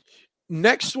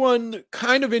 Next one,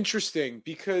 kind of interesting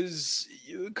because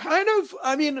he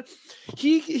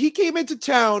came into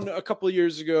town a couple of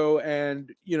years ago,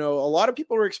 and a lot of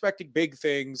people were expecting big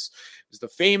things. It was the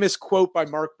famous quote by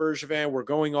Marc Bergevin, "We're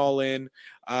going all in."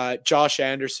 Josh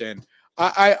Anderson.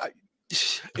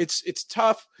 It's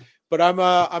tough, but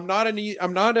I'm not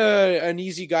an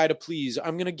easy guy to please.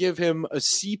 I'm gonna give him a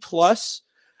C+.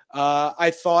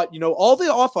 I thought all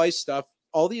the off ice stuff,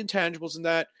 all the intangibles in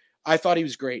that. I thought he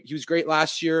was great. He was great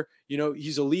last year.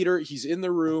 He's a leader. He's in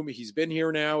the room. He's been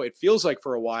here now. It feels like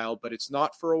for a while, but it's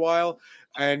not for a while.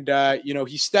 And,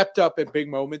 he stepped up at big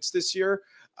moments this year.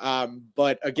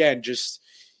 But again, just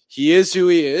he is who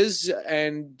he is.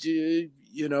 And, 30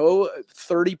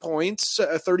 points,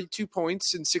 32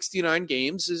 points in 69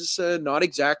 games is not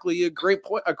exactly a great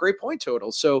point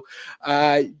total. So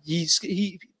he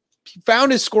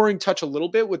found his scoring touch a little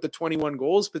bit with the 21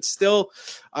 goals, but still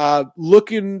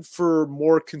looking for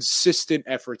more consistent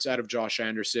efforts out of Josh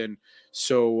Anderson.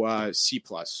 So C+.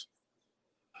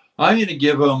 I'm going to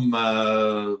give him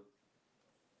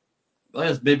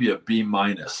maybe a B-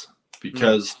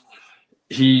 because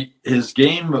his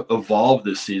game evolved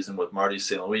this season with Marty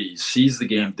St. Louis. He sees the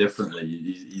game differently.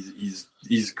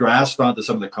 He's grasped onto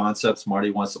some of the concepts Marty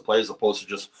wants to play, as opposed to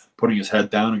just putting his head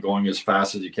down and going as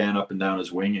fast as he can up and down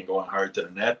his wing and going hard to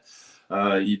the net.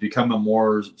 He's become a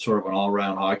more sort of an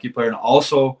all-around hockey player. And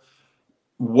also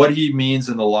what he means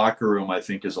in the locker room, I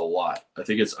think, is a lot. I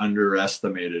think it's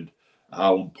underestimated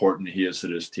how important he is to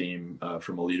this team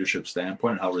from a leadership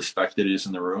standpoint, how respected he is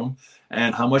in the room,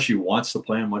 and how much he wants to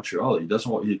play in Montreal. He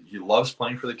loves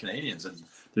playing for the Canadiens, and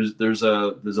there's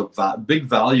a big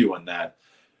value in that,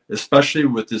 especially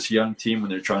with this young team when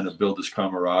they're trying to build this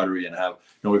camaraderie and have.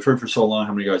 We've heard for so long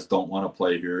how many guys don't want to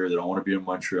play here. They don't want to be in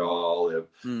Montreal. They have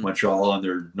Montreal on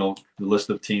their list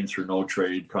of teams for no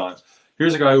trade.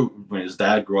 Here's a guy who, when his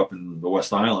dad grew up in the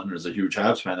West Island, and is a huge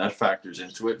Habs fan, that factors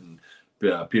into it. And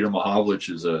Peter Mahovlich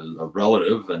is a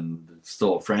relative and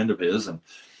still a friend of his, and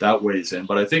that weighs in.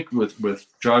 But I think with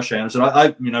Josh Anderson,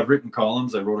 I've written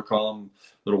columns. I wrote a column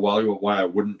a little while ago why I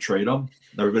wouldn't trade him.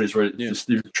 Everybody's ready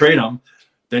to trade him.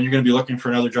 Then you're going to be looking for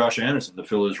another Josh Anderson to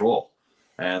fill his role.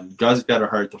 And guys have got it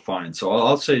hard to find. So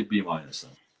I'll say B- then.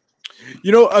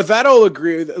 That I'll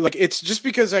agree with. Like, it's just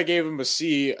because I gave him a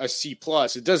C+,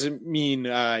 it doesn't mean,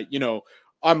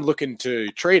 I'm looking to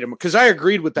trade him, because I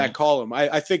agreed with that column.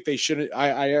 I think they shouldn't.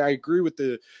 I agree with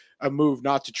a move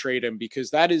not to trade him, because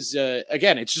that is,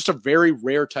 again, it's just a very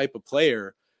rare type of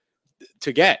player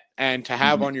to get and to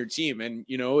have on your team. And,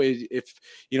 if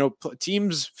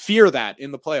teams fear that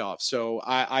in the playoffs. So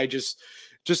I just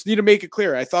need to make it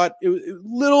clear. I thought it was a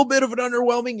little bit of an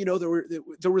underwhelming,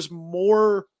 there was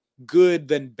more good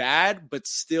than bad, but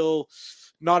still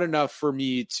not enough for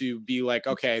me to be like,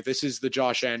 okay, this is the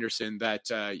Josh Anderson that,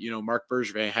 Marc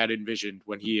Bergevin had envisioned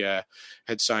when he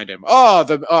had signed him.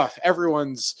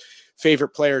 Everyone's favorite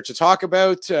player to talk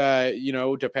about,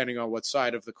 depending on what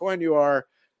side of the coin you are.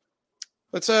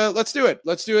 Let's do it.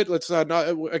 Let's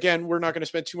again, we're not going to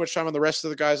spend too much time on the rest of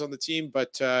the guys on the team,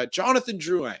 but Jonathan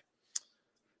Drouin,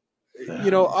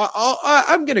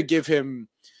 I'm going to give him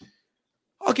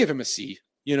a C,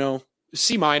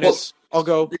 C-. Well, I'll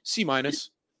go C-.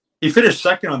 He finished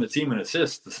second on the team in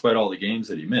assists despite all the games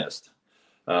that he missed.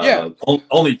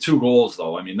 Only 2 goals,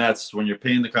 though. I mean, that's when you're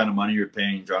paying the kind of money you're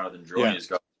paying Jonathan Drouin. He's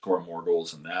got to score more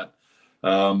goals than that.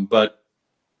 But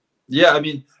yeah, I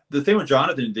mean, the thing with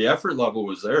Jonathan, the effort level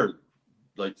was there.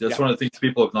 Like, that's one of the things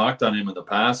people have knocked on him in the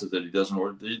past, is that he doesn't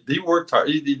work. He worked hard.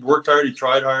 He worked hard. He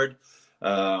tried hard.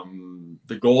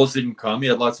 The goals didn't come. He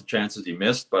had lots of chances he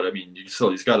missed, but I mean,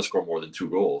 he's got to score more than 2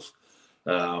 goals.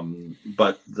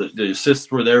 But the assists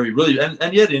were there. He really, and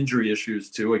he had injury issues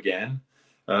too. Again,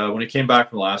 when he came back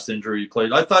from the last injury he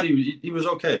played, I thought he was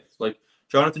okay. Like,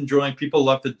 Jonathan Drouin, people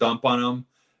love to dump on him,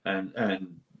 and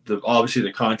obviously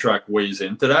the contract weighs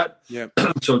into that. Yeah.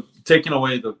 So taking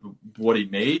away what he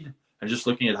made and just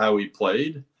looking at how he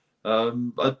played,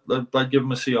 I'd give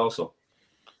him a C also.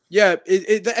 Yeah,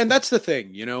 and that's the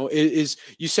thing, is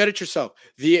you said it yourself.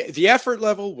 The effort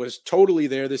level was totally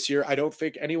there this year. I don't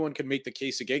think anyone can make the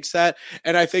case against that.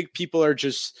 And I think people are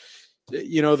just,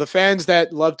 the fans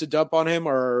that love to dump on him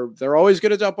they're always going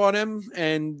to dump on him,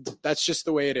 and that's just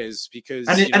the way it is. Because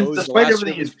and despite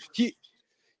everything,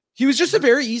 he was just a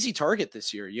very easy target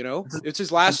this year. It's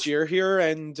his last year here,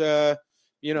 and that's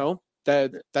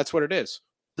what it is.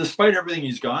 Despite everything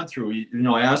he's gone through,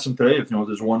 I asked him today if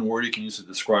there's one word he can use to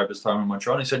describe his time in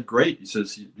Montreal. And he said, "Great." He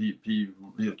says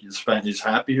he's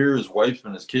happy here, his wife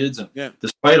and his kids, and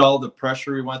despite all the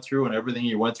pressure he went through and everything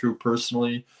he went through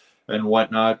personally and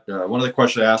whatnot. One of the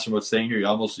questions I asked him about staying here,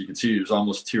 you could see he was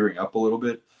almost tearing up a little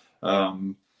bit.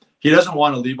 He doesn't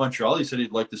want to leave Montreal. He said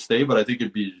he'd like to stay, but I think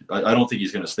I don't think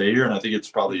he's going to stay here, and I think it's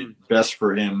probably best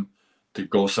for him to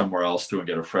go somewhere else to and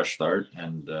get a fresh start.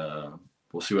 And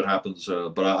we'll see what happens.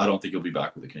 But I don't think he'll be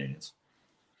back with the Canadiens.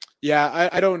 Yeah,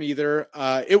 I don't either.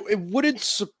 It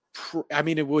wouldn't.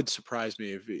 It would surprise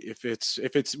me if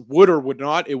it's would or would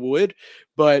not. It would,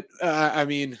 but I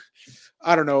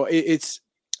don't know.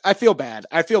 I feel bad.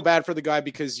 I feel bad for the guy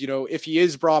because, if he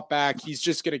is brought back, he's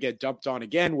just going to get dumped on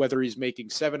again, whether he's making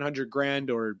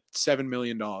 $700,000 or $7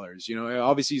 million.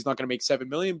 Obviously he's not going to make $7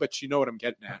 million, but you know what I'm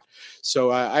getting at. So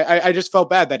I just felt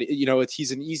bad that,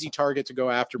 he's an easy target to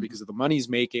go after because of the money he's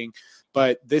making.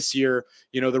 But this year,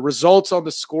 the results on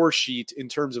the score sheet in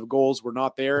terms of goals were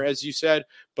not there, as you said,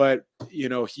 but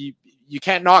you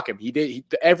can't knock him.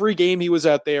 Every game he was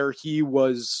out there, he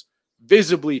was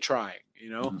visibly trying.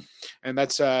 And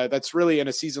that's really, in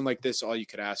a season like this, all you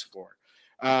could ask for.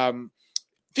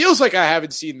 Feels like I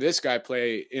haven't seen this guy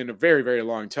play in a very, very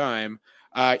long time,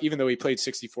 even though he played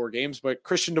 64 games. But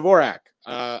Christian Dvorak,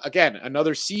 again,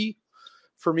 another C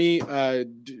for me.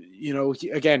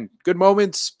 Again, good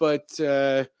moments, but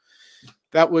that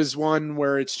was one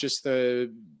where it's just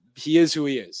he is who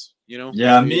he is.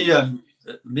 Yeah, me,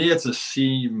 it's a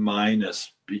C-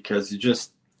 because you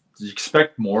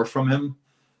expect more from him.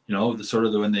 When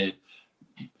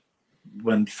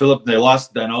they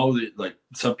lost Danault, like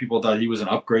some people thought he was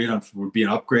would be an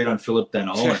upgrade on Philip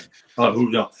Danault,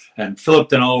 and Philip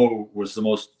Danault was the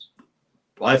most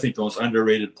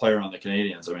underrated player on the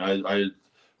Canadiens. I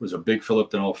was a big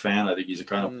Philip Danault fan. I think he's a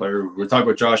kind of player. We're talking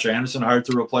about Josh Anderson, hard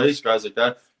to replace. Guys like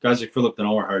that, guys like Philip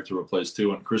Danault are hard to replace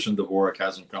too. And Christian Dvorak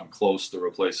hasn't come close to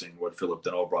replacing what Philip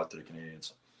Danault brought to the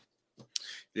Canadiens.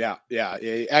 Yeah.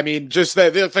 Just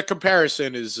the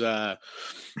comparison is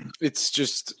it's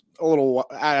just a little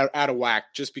out of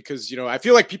whack. Just because I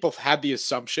feel like people had the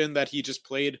assumption that he just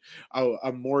played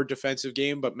a more defensive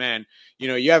game, but man,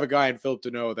 you have a guy in Philip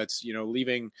Danault that's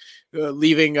leaving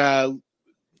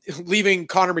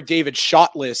Connor McDavid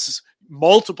shotless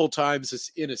multiple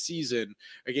times in a season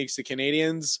against the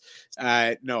Canadiens.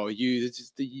 No, you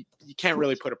can't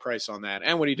really put a price on that.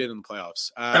 And what he did in the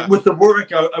playoffs. With the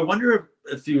work, I wonder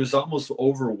if he was almost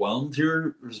overwhelmed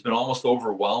here. He's been almost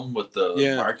overwhelmed with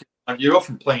the market. You go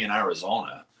from playing in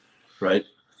Arizona, right?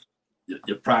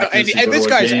 You practice. And this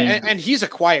guy's and he's a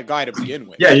quiet guy to begin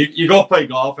with. Yeah, you go play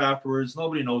golf afterwards.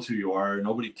 Nobody knows who you are.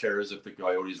 Nobody cares if the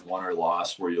Coyotes won or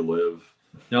lost where you live.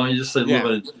 You just live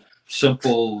a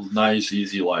simple, nice,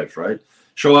 easy life, right?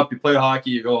 Show up, you play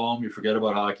hockey, you go home, you forget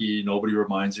about hockey. Nobody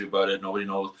reminds you about it. Nobody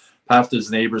knows. Half his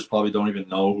neighbors probably don't even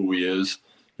know who he is.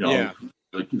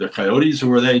 The Coyotes, who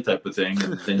are they, type of thing.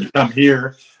 And then you come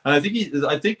here, and I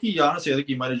think he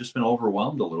honestly might have just been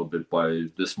overwhelmed a little bit by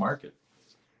this market.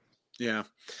 Yeah.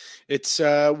 It's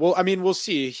we'll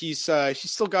see. He's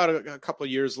still got a couple of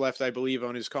years left, I believe,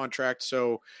 on his contract.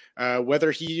 So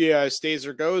whether he stays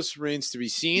or goes remains to be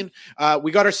seen.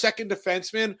 We got our second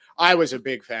defenseman. I was a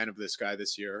big fan of this guy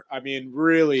this year.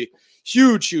 Really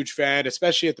huge fan,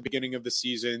 especially at the beginning of the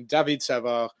season. David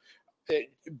Savard,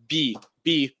 B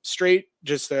straight.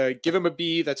 Just give him a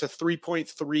B. That's a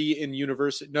 3.3 in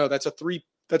university. No, that's a 3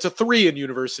 in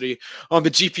university on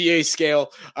the GPA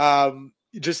scale.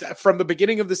 Just from the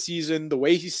beginning of the season, the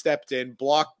way he stepped in,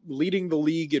 leading the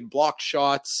league in blocked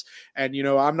shots. And,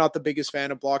 I'm not the biggest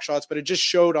fan of block shots, but it just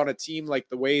showed on a team like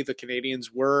the way the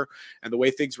Canadiens were and the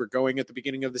way things were going at the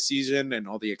beginning of the season and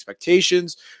all the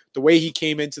expectations, the way he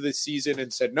came into the season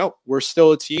and said, no, we're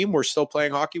still a team. We're still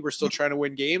playing hockey. We're still trying to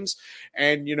win games.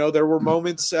 And, there were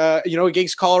moments,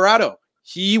 against Colorado,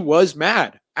 he was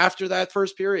mad after that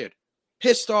first period,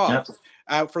 pissed off. Yep.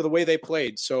 For the way they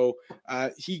played. So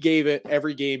he gave it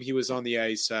every game he was on the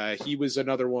ice. He was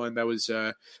another one that was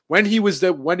when he was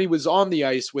on the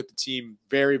ice with the team,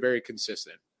 very, very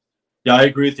consistent. Yeah, I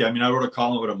agree with you. I wrote a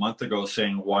column about a month ago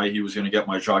saying why he was going to get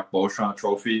my Jacques Beauchamp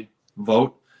trophy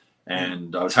vote.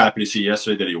 And I was happy to see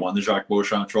yesterday that he won the Jacques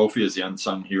Beauchamp trophy as the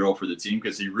unsung hero for the team,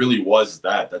 because he really was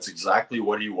that. That's exactly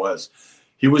what he was.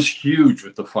 He was huge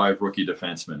with the 5 rookie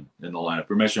defensemen in the lineup.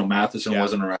 We mentioned Matheson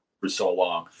wasn't around for so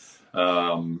long.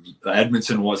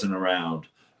 Edmondson wasn't around.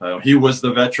 He was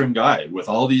the veteran guy with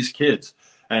all these kids.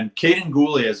 And Caden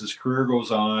Goulet, as his career goes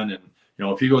on, and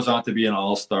if he goes on to be an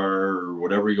all-star or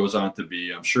whatever he goes on to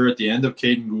be, I'm sure at the end of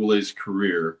Caden Goulet's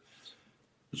career,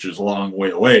 which is a long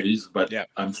way away, but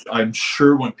I'm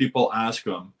sure when people ask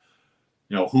him,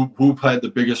 who played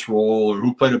the biggest role or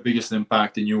who played the biggest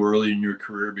impact in you early in your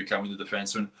career becoming the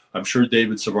defenseman, I'm sure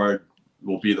David Savard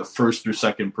will be the first or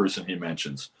second person he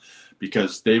mentions.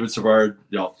 Because David Savard,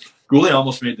 Goulet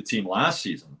almost made the team last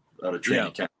season out of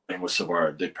training camp. playing with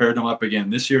Savard. They paired him up again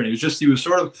this year, and he was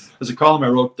sort of, as a column I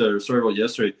wrote the story about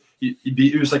yesterday,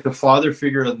 he was like the father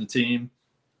figure on the team,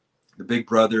 the big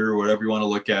brother, or whatever you want to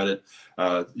look at it.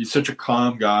 He's such a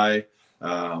calm guy.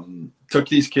 Took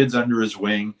these kids under his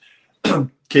wing.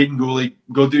 Caden Gooley,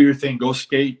 go do your thing. Go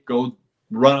skate. Go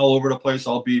run all over the place.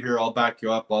 I'll be here. I'll back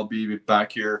you up. I'll be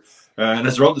back here. And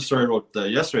as I wrote the story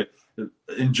yesterday,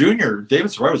 in junior,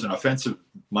 David Savard was an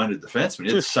offensive-minded defenseman.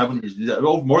 He had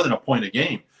more than a point a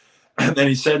game. And then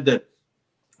he said that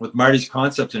with Marty's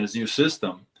concepts in his new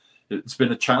system, it's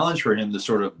been a challenge for him to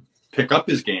sort of pick up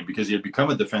his game because he had become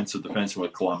a defensive defenseman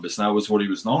with Columbus, and that was what he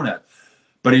was known at.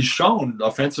 But he's shown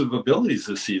offensive abilities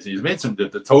this season. He's made some the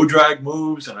toe drag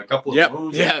moves and a couple of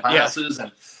moves and passes.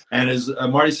 And as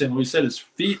Marty St. Louis said, his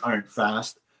feet aren't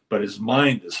fast, but his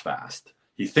mind is fast.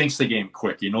 He thinks the game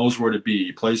quick. He knows where to be.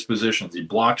 He plays positions. He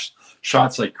blocks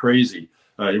shots like crazy.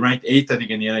 He ranked 8th, I think,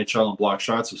 in the NHL in block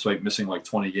shots, despite missing like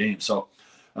 20 games. So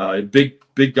a big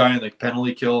guy in the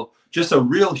penalty kill. Just a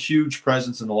real huge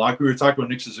presence in the locker room. We were talking about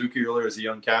Nick Suzuki earlier as a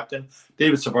young captain.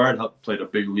 David Savard played a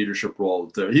big leadership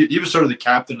role. He was sort of the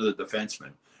captain of the defensemen,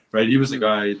 right? He was the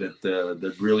guy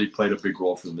that really played a big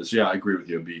role for them. Yeah, I agree with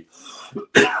you, B.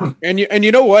 And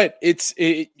you know what?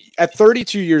 At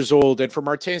 32 years old, and for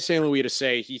Martin St. Louis to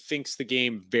say he thinks the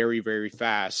game very, very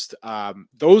fast,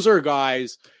 those are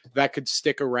guys that could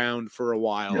stick around for a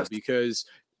while because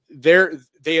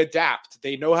they adapt.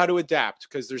 They know how to adapt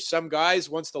because there's some guys,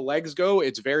 once the legs go,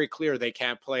 it's very clear they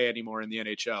can't play anymore in the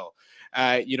NHL.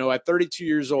 At 32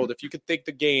 years old, if you could think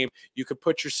the game, you could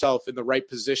put yourself in the right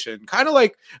position. Kind of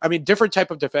like, different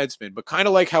type of defenseman, but kind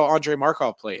of like how Andrei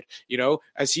Markov played.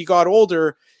 As he got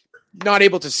older, not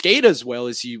able to skate as well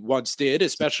as he once did,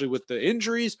 especially with the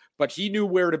injuries, but he knew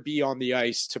where to be on the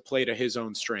ice to play to his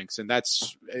own strengths. And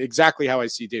that's exactly how I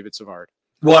see David Savard.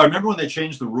 Well, I remember when they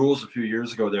changed the rules a few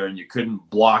years ago there, and you couldn't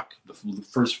block the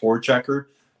first forechecker.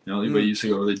 Anybody used to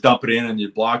go, they dump it in and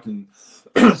you block. And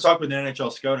talking with the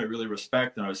NHL scout, I really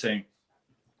respect, and I was saying,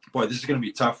 boy, this is going to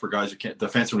be tough for guys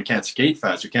defensemen who can't skate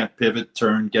fast, who can't pivot,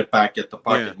 turn, get back, get the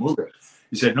puck, and move it.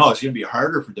 He said, no, it's going to be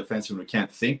harder for defensemen who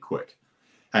can't think quick.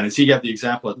 And as he got the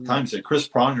example at the time, he said, Chris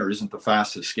Pronger isn't the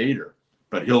fastest skater,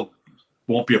 but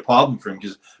won't be a problem for him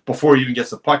because before he even gets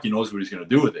the puck, he knows what he's going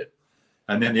to do with it.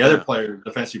 And then the other player,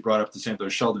 defense he brought up the same thing,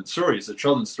 Sheldon Souris. He said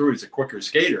Sheldon Souris is a quicker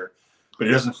skater, but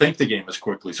he doesn't think the game as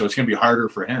quickly, so it's going to be harder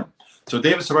for him. So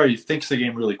David Savard, he thinks the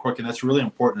game really quick, and that's really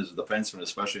important as a defenseman,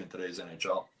 especially in today's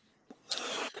NHL.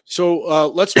 So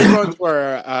let's move on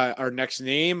to our next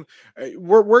name.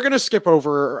 We're going to skip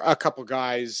over a couple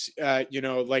guys.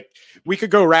 We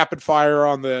could go rapid fire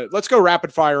on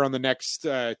the next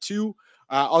two.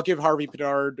 I'll give Harvey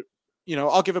Pinard.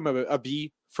 I'll give him a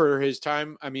B for his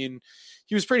time.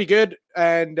 He was pretty good,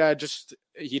 and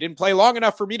he didn't play long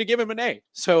enough for me to give him an A.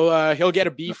 So he'll get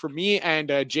a B for me,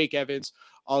 and Jake Evans,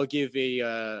 I'll give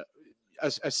a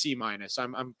C minus.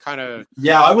 I'm kind of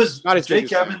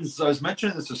Jake Evans. I was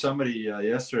mentioning this to somebody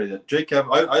yesterday that Jake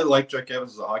Evans. I like Jake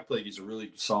Evans as a hockey player. He's a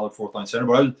really solid fourth line center,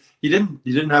 but he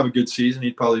didn't have a good season.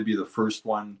 He'd probably be the first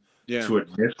one to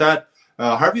admit that.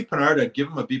 Harvey Pinard, I'd give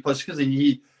him a B plus because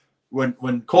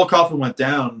when Cole Coffin went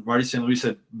down, Marty St. Louis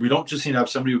said, we don't just need to have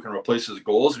somebody who can replace his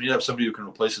goals. We need to have somebody who can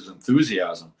replace his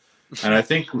enthusiasm. And I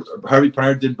think Harvey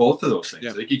Pinard did both of those things.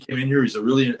 I think he came in here. He's a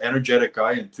really energetic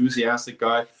guy, enthusiastic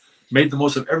guy, made the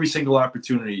most of every single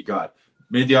opportunity he got.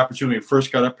 Made the opportunity when he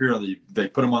first got up here. They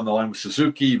put him on the line with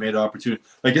Suzuki. He made an opportunity.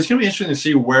 It's going to be interesting to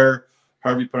see where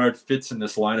Harvey Pinard fits in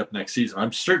this lineup next season.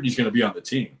 I'm certain he's going to be on the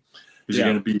team. Is he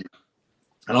going to be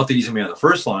 – I don't think he's going to be on the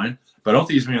first line, but I don't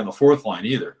think he's going to be on the fourth line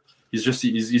either.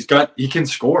 He can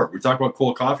score. We talk about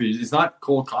Cole Caulfield. He's not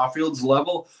Cole Caulfield's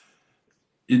level.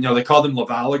 They called him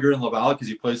Lavaliger and Laval because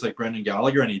he plays like Brendan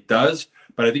Gallagher, and he does.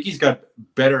 But I think he's got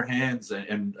better hands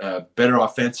and better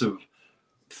offensive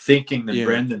thinking than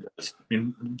Brendan does.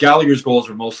 Gallagher's goals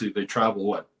are mostly they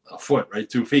travel a foot, right,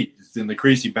 2 feet. In the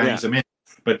crease, he bangs them in.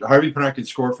 But Harvey Pinard can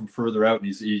score from further out,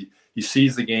 and he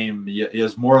sees the game. He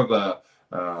has more of a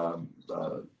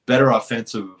better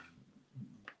offensive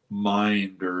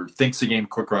mind or thinks the game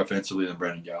quicker offensively than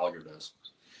Brendan Gallagher does.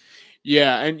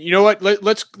 Yeah, and you know what?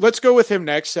 Let's go with him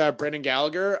next, Brendan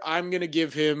Gallagher. I'm going to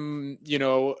give him,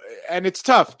 and it's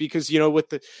tough because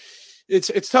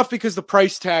it's tough because the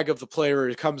price tag of the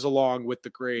player comes along with the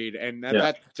grade, and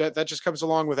that just comes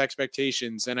along with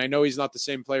expectations. And I know he's not the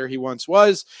same player he once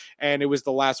was, and it was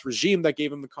the last regime that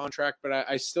gave him the contract. But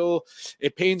I still,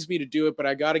 it pains me to do it, but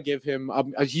I got to give him.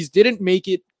 He didn't make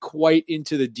it quite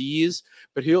into the D's,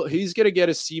 but he's going to get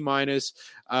a C minus.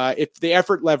 If the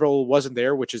effort level wasn't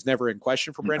there, which is never in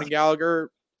question for Brendan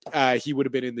Gallagher, he would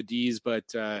have been in the D's, but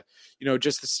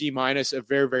just the C-, a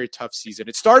very, very tough season.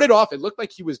 It started off, it looked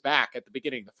like he was back at the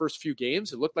beginning. The first few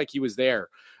games, it looked like he was there.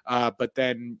 But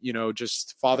then,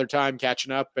 just father time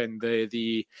catching up, and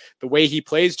the way he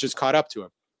plays just caught up to him.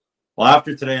 Well,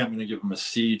 after today, I'm going to give him a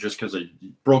C just because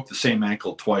he broke the same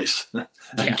ankle twice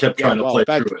and kept trying to play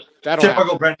through it.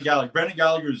 Typical Brendan Gallagher. Brendan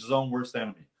Gallagher is his own worst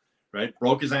enemy, right?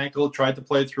 Broke his ankle, tried to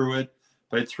play through it,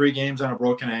 played 3 games on a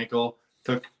broken ankle,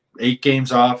 took 8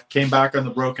 games off, came back on the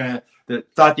broken,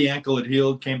 thought the ankle had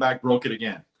healed, came back, broke it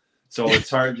again. So it's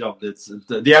hard. It's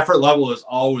the effort level is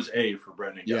always A for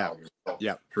Brendan Gallagher.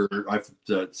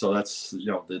 So that's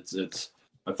it's.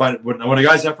 I find it, when a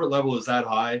guy's effort level is that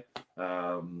high,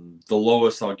 the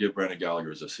lowest I'll give Brendan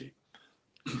Gallagher is a C.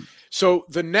 So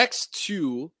the next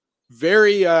two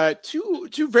very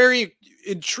very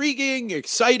intriguing,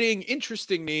 exciting,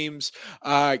 interesting names.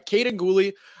 Caden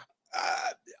Gooley,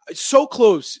 so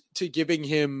close to giving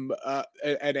him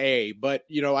an A, but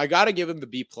I got to give him the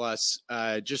B+.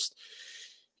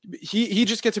 He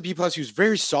just gets a B+. He was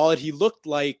very solid. He looked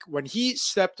like when he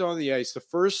stepped on the ice, the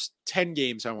first 10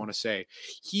 games, I want to say,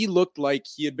 he looked like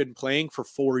he had been playing for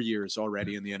 4 years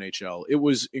already in the NHL. It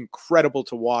was incredible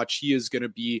to watch. He is going to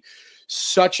be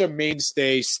such a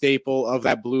mainstay staple of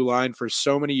that blue line for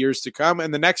so many years to come.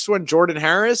 And the next one, Jordan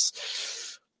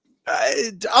Harris,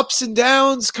 ups and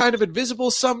downs, kind of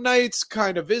invisible some nights,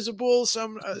 kind of visible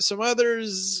some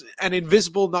others, and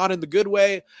invisible not in the good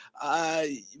way.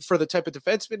 For the type of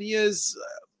defenseman he is,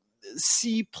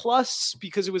 C+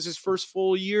 because it was his first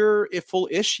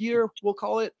full-ish year, we'll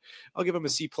call it. I'll give him a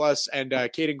C+, and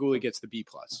Caden Gooley gets the B+.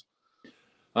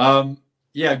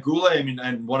 Yeah, Goulet,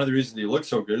 and one of the reasons he looks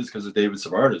so good is because of David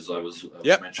Savard, as I was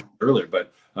mentioned earlier.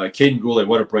 But Caden Goulet,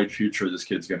 what a bright future this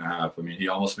kid's going to have. He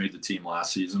almost made the team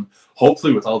last season.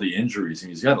 Hopefully, with all the injuries,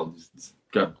 he's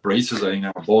got braces, I think,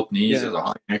 on both knees. He has a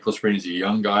high ankle sprain. He's a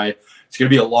young guy. It's going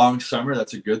to be a long summer.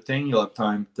 That's a good thing. He'll have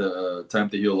time to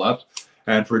heal up.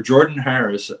 And for Jordan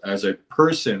Harris, as a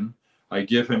person, I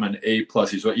give him an A+.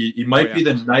 He might be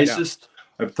the nicest.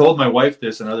 Yeah. I've told my wife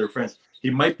this and other friends. He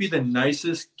might be the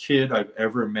nicest kid I've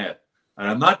ever met. And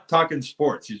I'm not talking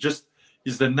sports. He's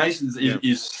the nicest. Yeah.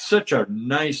 He's such a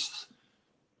nice,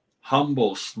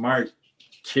 humble, smart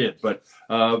kid. But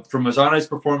from his on-ice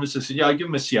performances, I give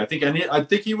him a C. I think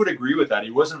he would agree with that.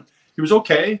 He was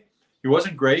okay. He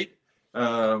wasn't great.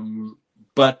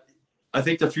 But I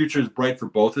think the future is bright for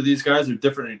both of these guys. They're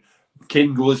different.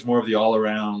 Caden Gooley is more of the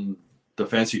all-around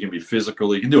defense. He can be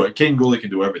physical. He can do it. Caden Gooley can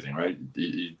do everything, right?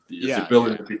 He has the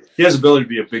ability to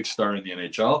be a big star in the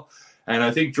NHL. And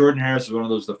I think Jordan Harris is one of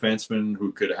those defensemen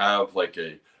who could have like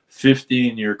a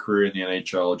 15-year career in the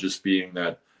NHL, just being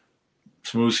that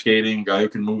smooth skating guy who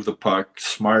can move the puck,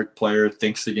 smart player,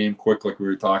 thinks the game quick, like we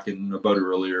were talking about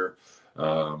earlier,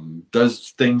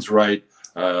 does things right.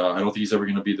 I don't think he's ever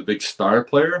going to be the big star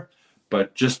player,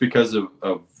 but just because of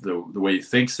the way he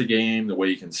thinks the game, the way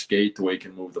he can skate, the way he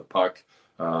can move the puck,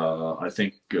 I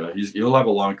think he'll have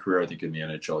a long career, I think, in the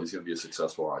NHL. He's going to be a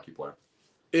successful hockey player.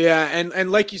 Yeah,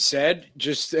 and like you said,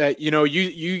 just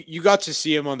you got to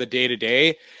see him on the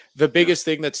day-to-day. The biggest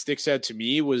thing that sticks out to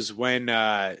me was when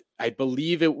I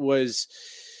believe it was,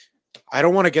 I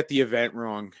don't want to get the event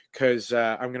wrong because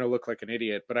I'm going to look like an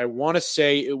idiot, but I want to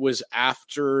say it was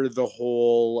after the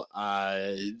whole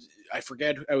I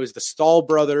forget, it was the Stahl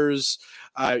brothers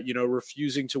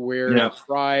refusing to wear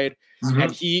pride, and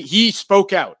he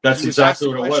spoke out. That's exactly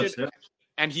what it was. Yeah.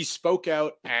 And he spoke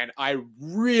out, and I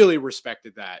really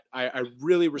respected that. I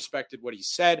really respected what he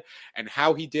said and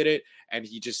how he did it. And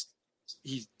he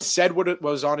said what it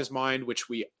was on his mind, which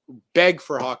we beg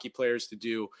for hockey players to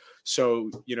do. So,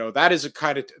 that's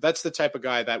the type of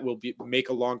guy that will make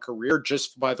a long career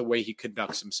just by the way he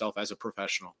conducts himself as a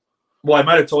professional. Well, I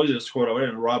might have told you this quote. I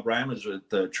went to Rob Ramage at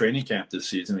the training camp this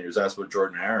season. He was asked about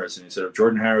Jordan Harris, and he said, if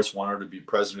Jordan Harris wanted to be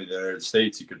president of the United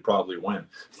States, he could probably win.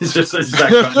 He's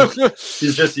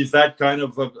that kind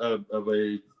of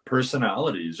a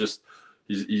personality.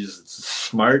 He's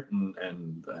smart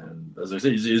and as I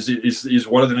say, he's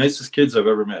one of the nicest kids I've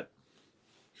ever met.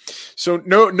 So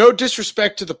no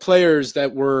disrespect to the players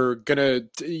that we're gonna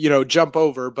jump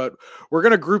over, but we're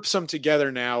gonna group some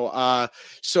together now.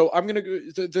 So I'm gonna go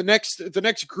the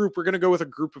next group. We're gonna go with a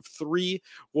group of 3.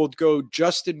 We'll go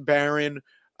Justin Barron,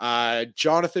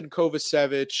 Jonathan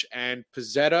Kovacevic, and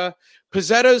Pezzetta.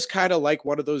 Pezzetta is kind of like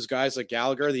one of those guys like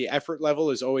Gallagher. The effort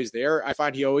level is always there. I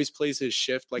find he always plays his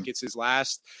shift like it's his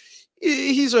last.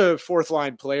 He's a 4th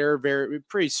line player,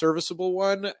 pretty serviceable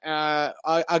one.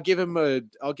 I'll give him a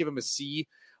C.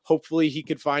 Hopefully he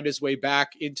could find his way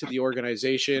back into the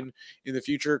organization in the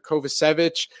future.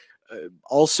 Kovacevic,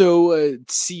 Also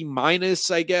C-,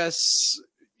 I guess.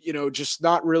 Just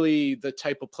not really the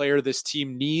type of player this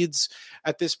team needs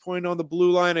at this point on the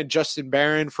blue line. And Justin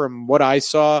Barron, from what I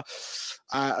saw,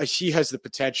 he has the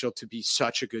potential to be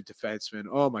such a good defenseman.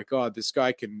 Oh my God, this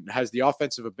guy has the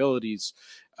offensive abilities.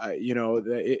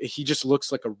 He just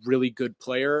looks like a really good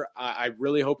player. I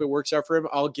really hope it works out for him.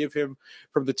 I'll give him,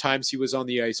 from the times he was on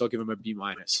the ice, I'll give him a B-.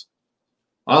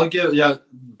 I'll give,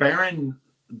 Barron,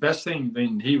 best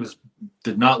thing, he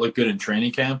did not look good in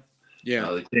training camp.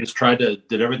 Yeah, they just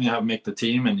did everything to make the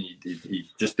team, and he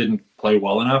just didn't play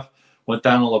well enough. Went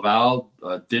down to Laval,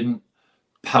 didn't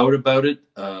pout about it.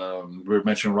 We were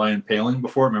mentioning Ryan Poehling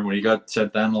before. Remember when he got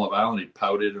sent down to Laval and he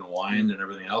pouted and whined and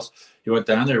everything else? He went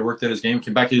down there, worked at his game,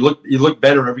 came back. He looked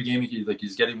better every game.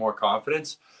 He's getting more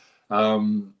confidence. So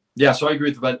I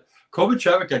agree with that.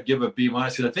 Kovacevic, I'd give a B-,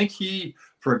 because I think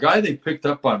for a guy they picked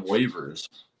up on waivers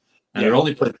and had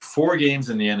only played 4 games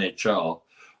in the NHL.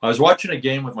 I was watching a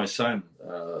game with my son.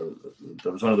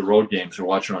 That was one of the road games we were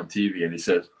watching on TV, and he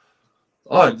says,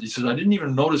 I didn't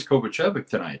even notice Kovacevic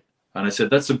tonight. And I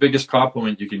said, that's the biggest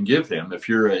compliment you can give him if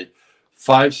you're a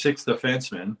 5'6"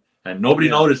 defenseman and nobody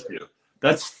noticed you.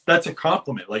 That's a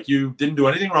compliment. Like, you didn't do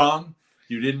anything wrong.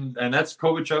 And that's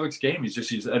Kovacevic's game.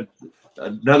 He's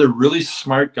another really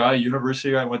smart guy,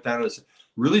 university guy, went down as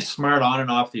really smart on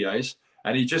and off the ice.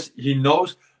 And he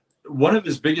knows, one of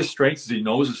his biggest strengths is he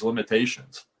knows his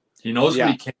limitations. He knows what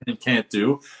he can and can't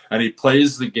do, and he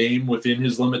plays the game within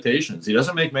his limitations. He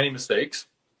doesn't make many mistakes.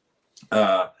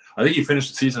 I think he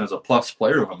finished the season as a plus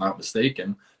player, if I'm not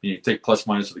mistaken. You take plus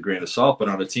minus with a grain of salt, but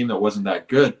on a team that wasn't that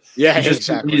good. Yeah,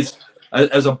 exactly. He's,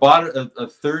 as a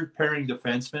third pairing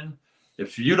defenseman,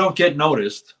 if you don't get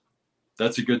noticed,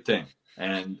 that's a good thing.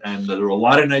 And there were a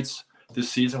lot of nights this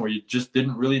season where you just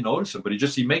didn't really notice him, but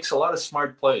he makes a lot of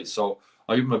smart plays. So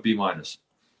I'll give him a B-.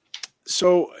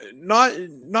 So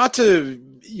not to,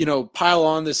 pile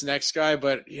on this next guy,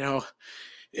 but,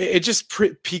 it just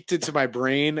peeked into my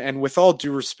brain. And with all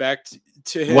due respect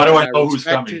to him. Why do I know who's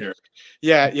coming here?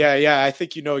 Yeah. I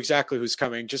think you know exactly who's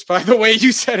coming just by the way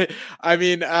you said it. I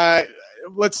mean,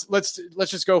 let's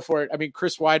just go for it. I mean,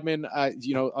 Chris Weidman,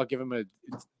 I'll give him a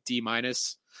D-.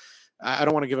 I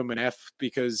don't want to give him an F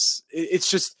because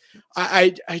it's just,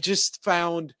 I just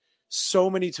found so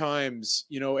many times,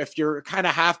 if you're kind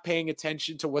of half paying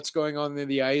attention to what's going on in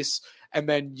the ice and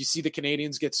then you see the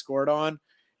Canadians get scored on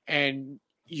and,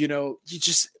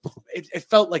 it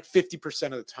felt like 50%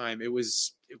 of the time it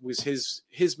was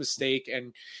his mistake.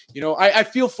 And, I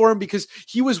feel for him because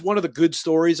he was one of the good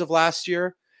stories of last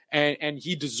year and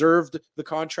he deserved the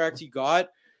contract he got,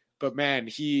 but man,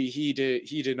 he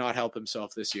did not help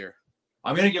himself this year.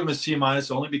 I'm going to give him a C-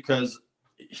 only because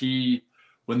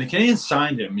when the Canadians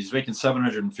signed him, he's making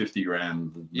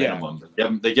 $750,000 minimum.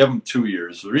 Yeah. They gave him 2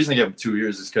 years. The reason they gave him 2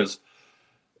 years is because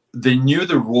they knew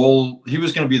the role. He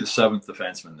was going to be the 7th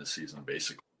defenseman this season,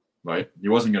 basically, right? He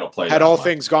wasn't going to play. Had all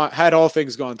things gone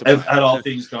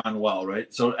well,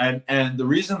 right? So, and the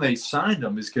reason they signed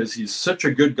him is because he's such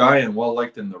a good guy and well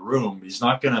liked in the room. He's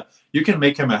not going to. You can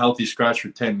make him a healthy scratch for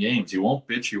 10 games. He won't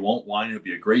bitch. He won't whine. He'll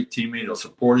be a great teammate. He'll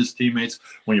support his teammates.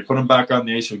 When you put him back on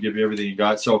the ice, he'll give you everything he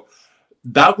got. So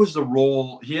that was the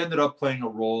role. He ended up playing a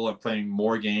role and playing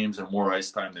more games and more ice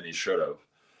time than he should have.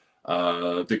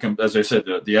 As I said,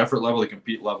 the effort level, the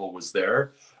compete level was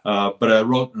there. But I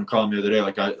wrote in a column the other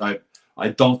day, I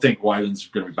don't think Wyland's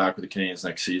going to be back with the Canadians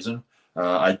next season.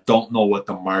 I don't know what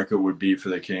the market would be for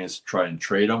the Canadians to try and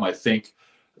trade him. I think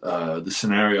the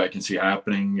scenario I can see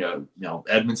happening,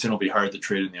 Edmondson will be hard to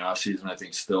trade in the offseason. I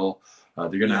think still they're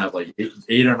going to have like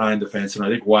eight or nine defensemen. I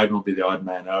think Wyland will be the odd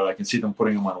man out. I can see them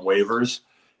putting him on waivers.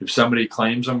 If somebody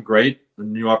claims him, great.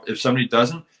 If somebody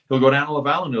doesn't, he'll go down to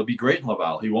Laval and he'll be great in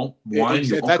Laval. He won't whine.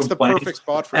 He won't That's complain. the perfect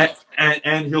spot for him.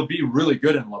 And he'll be really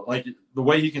good in Laval. Like the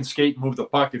way he can skate and move the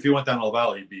puck. If he went down to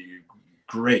Laval, he'd be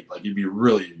great. Like he'd be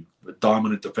really a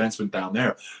dominant defenseman down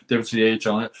there. Difference to the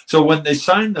AHL. So when they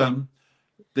signed him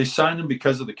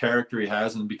because of the character he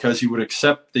has and because he would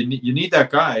accept. You need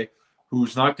that guy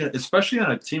who's not going to, especially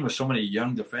on a team with so many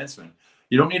young defensemen.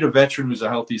 You don't need a veteran who's a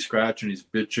healthy scratch and he's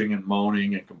bitching and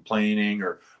moaning and complaining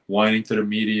or whining to the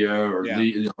media or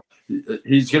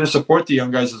he's going to support the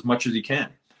young guys as much as he can.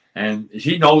 And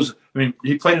he knows, I mean,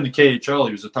 he played in the KHL.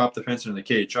 He was a top defenseman in the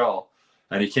KHL.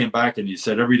 And he came back and he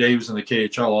said every day he was in the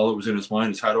KHL, all that was in his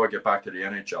mind is how do I get back to the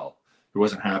NHL? He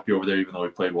wasn't happy over there, even though he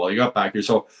played well. He got back here.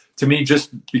 So to me,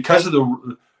 just because of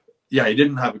he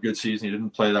didn't have a good season. He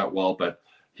didn't play that well, but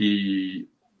the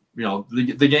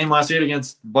game last night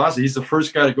against Boston, he's the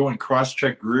first guy to go and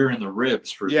cross-check Greer in the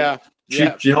ribs for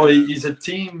cheap. You know, he's a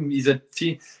team.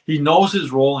 He knows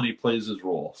his role and he plays his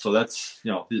role. So that's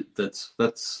the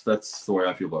way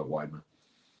I feel about Wideman.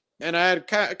 And I had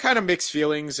kind of mixed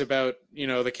feelings about,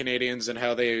 the Canadians and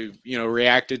how they,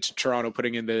 reacted to Toronto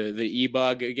putting in the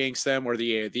e-bug against them, or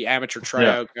the amateur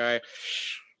tryout guy.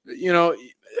 The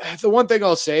one thing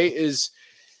I'll say is,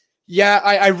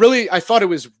 I thought it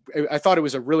was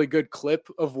a really good clip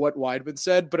of what Wideman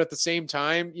said, but at the same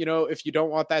time, if you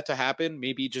don't want that to happen,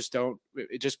 maybe just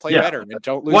play better and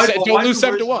don't lose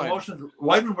 7-1.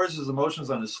 Wideman wears his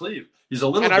emotions on his sleeve. He's a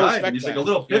little guy. He's like a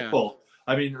little pit bull.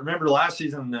 I mean, remember last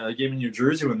season, the game in New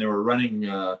Jersey when they were running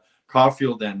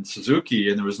Caulfield and Suzuki,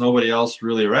 and there was nobody else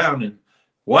really around, and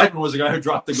Wideman was the guy who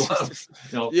dropped the glove.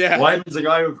 Wideman's the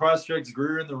guy who cross-checks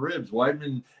Greer in the ribs.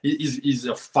 Wideman, he's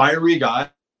a fiery guy.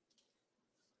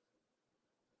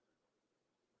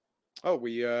 Oh,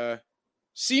 we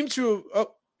seem to.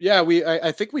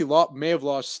 I think we may have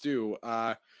lost Stu.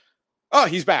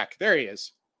 He's back. There he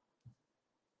is.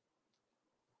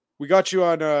 We got you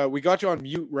on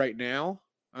mute right now.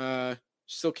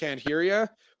 Still can't hear you,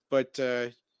 but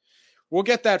we'll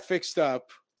get that fixed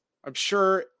up. I'm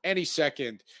sure any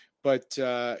second. But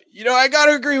I got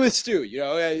to agree with Stu.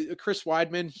 Chris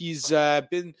Wideman, he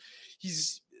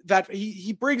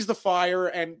brings the fire,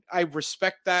 and I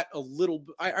respect that a little.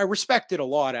 I respect it a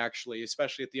lot, actually,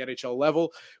 especially at the NHL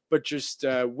level. But just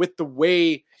with the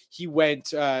way he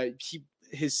went,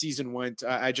 his season went,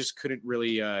 I just couldn't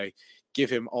really give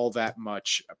him all that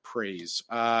much praise.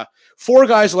 4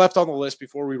 guys left on the list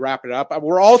before we wrap it up.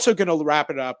 We're also going to wrap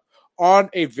it up on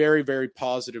a very, very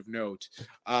positive note.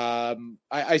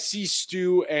 I see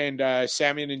Stu and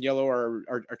Samian and Yellow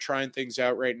are trying things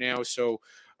out right now, so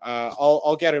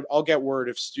I'll get word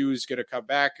if Stu is going to come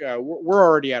back. We're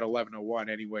already at 11:01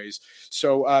 anyways.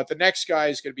 So the next guy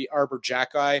is going to be Arbor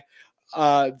Jacki.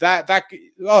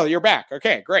 You're back.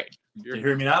 Okay, great. You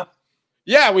hear me now?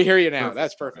 Yeah, we hear you now. Perfect.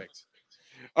 That's perfect.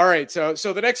 All right, so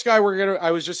the next guy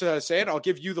I was just saying, I'll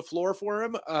give you the floor for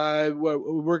him.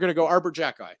 We're gonna go Arbor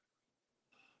Jacki.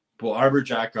 Well, Arbor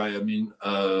Jacki, I mean,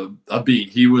 a beat.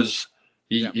 He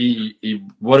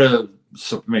what a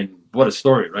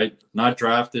story, right? Not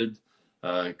drafted,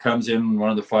 comes in one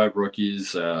of the 5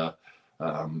 rookies, got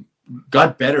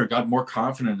better, got more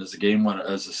confident as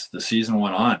the season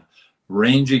went on.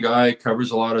 Rangy guy,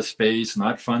 covers a lot of space,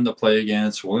 not fun to play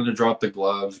against, willing to drop the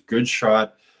gloves, good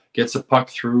shot, gets a puck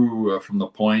through from the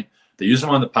point. They use him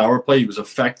on the power play. He was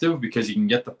effective because he can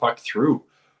get the puck through.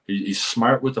 He's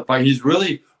smart with the puck. He's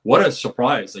really, what a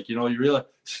surprise. Like, you realize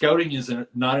scouting is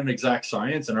not an exact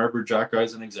science, and Arbor Jacki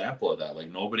is an example of that.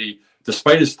 Like, nobody,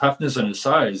 despite his toughness and his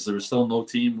size, there was still no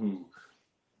team who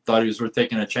thought he was worth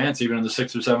taking a chance, even in the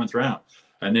 6th or 7th round.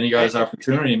 And then he got his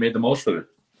opportunity and made the most of it.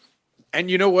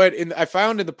 And you know what? I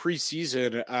found in the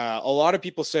preseason, a lot of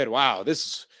people said, "Wow,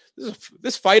 this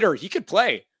fighter, he could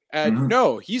play."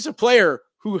 No, he's a player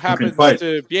who happens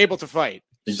to be able to fight.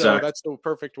 Exactly. So that's the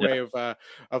perfect way of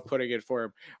putting it for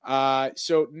him.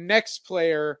 So next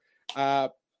player,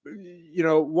 one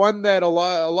that a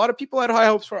lot of people had high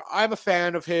hopes for. I'm a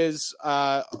fan of his.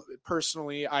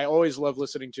 Personally, I always love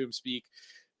listening to him speak.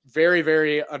 Very,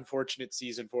 very unfortunate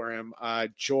season for him.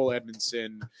 Joel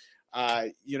Edmondson.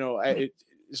 As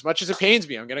much as it pains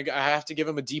me, I have to give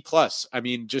him a D+. I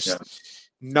mean,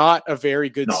 not a very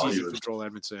good season for Joel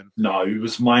Edmondson. No, he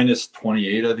was minus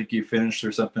 28. I think he finished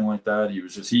or something like that. He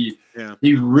was just he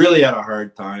really had a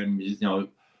hard time.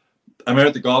 I met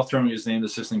at the golf tournament. He was named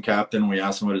assistant captain. We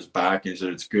asked him about his back, and he said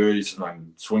it's good. He said,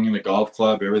 I'm swinging the golf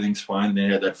club. Everything's fine. And then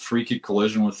he had that freaky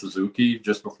collision with Suzuki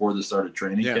just before the start of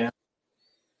training camp.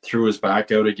 Threw his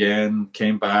back out again.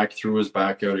 Came back. Threw his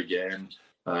back out again.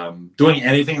 Doing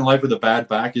anything in life with a bad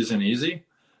back isn't easy.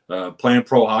 Playing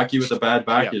pro hockey with a bad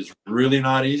back is really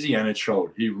not easy, and it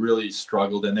showed. He really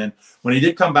struggled. And then when he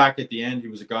did come back at the end, he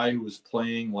was a guy who was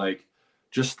playing like,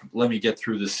 just let me get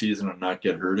through this season and not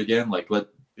get hurt again. Like, let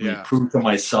me prove to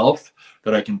myself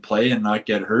that I can play and not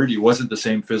get hurt. He wasn't the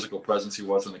same physical presence he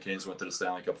was when the Canes went to the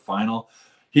Stanley Cup final.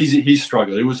 He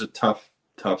struggled. It was a tough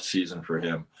season for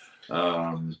him.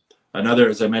 Another,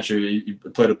 as I mentioned, he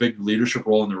played a big leadership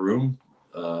role in the room.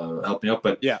 Help me out,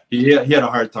 but he had a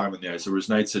hard time on the ice. There was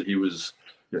nights that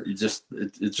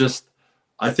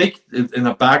I think in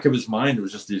the back of his mind, it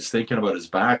was just he's thinking about his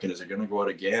back and is it going to go out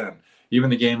again? And even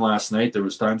the game last night, there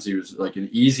was times he was like an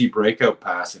easy breakout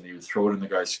pass and he would throw it in the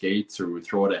guy's skates or would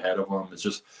throw it ahead of him. It's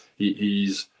just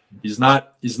he's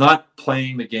not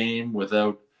playing the game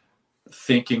without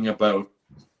thinking about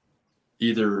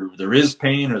either there is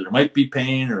pain or there might be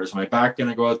pain or is my back going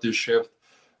to go out this shift.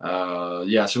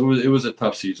 So it was a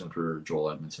tough season for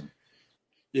Joel Edmondson.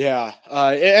 Yeah,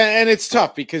 and it's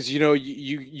tough because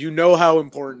you know how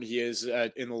important he is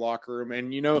in the locker room,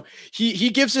 and he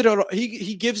gives it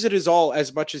he gives it his all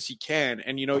as much as he can,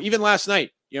 and even last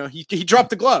night, he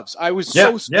dropped the gloves. I was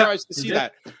so surprised to see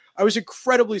that. I was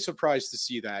incredibly surprised to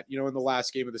see that, in the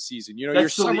last game of the season. Your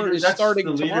summer is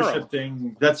starting tomorrow. Leadership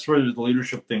thing. That's where the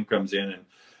leadership thing comes in,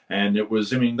 and it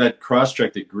was. I mean, that cross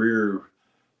check that Greer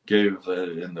gave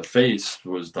in the face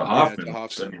was the Hoffman. Yeah,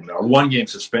 I mean, a 1-game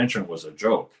suspension was a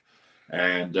joke,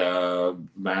 and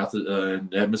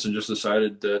and Edmondson just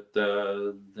decided that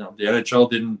the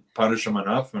NHL didn't punish him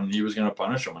enough, and he was going to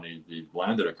punish him, and he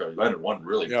landed one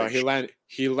really. Yeah,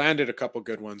 he landed a couple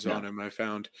good ones on him. I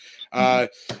found. All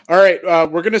right,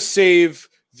 we're going to save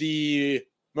the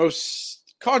most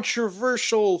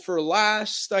controversial for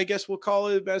last, I guess we'll call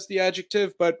it as the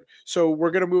adjective. But so we're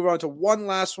going to move on to one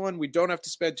last one. We don't have to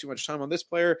spend too much time on this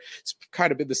player. It's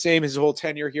kind of been the same his whole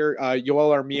tenure here. Yoel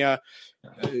Armia,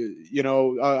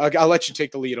 I'll let you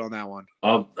take the lead on that one.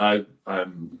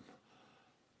 I'm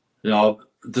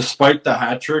despite the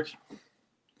hat trick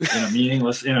in a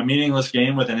meaningless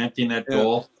game with an empty net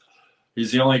goal,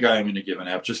 he's the only guy I'm going to give an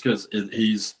F just because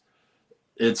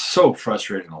it's so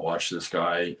frustrating to watch this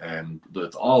guy, and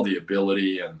with all the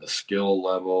ability and the skill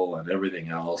level and everything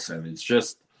else. And it's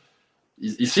just,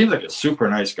 he seems like a super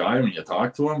nice guy when you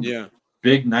talk to him. Yeah.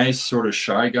 Big, nice, sort of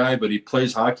shy guy, but he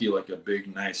plays hockey like a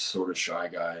big, nice, sort of shy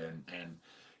guy. And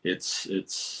it's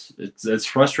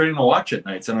frustrating to watch at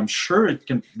nights. And I'm sure it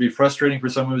can be frustrating for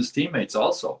some of his teammates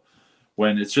also,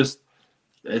 when it's just,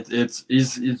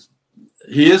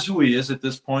 he is who he is at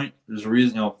this point. There's a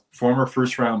reason, former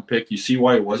first-round pick. You see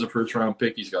why he was a first-round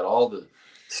pick. He's got all the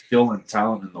skill and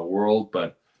talent in the world,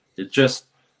 but it just,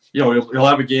 he'll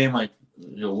have a game like,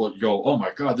 you'll go, oh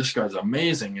my God, this guy's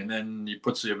amazing. And then he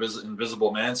puts the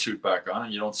invisible man suit back on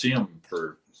and you don't see him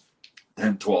for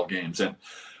 10, 12 games. And,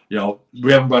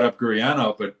 we haven't brought up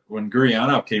Gurianov, but when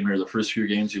Gurianov came here, the first few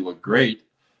games, he looked great.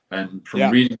 And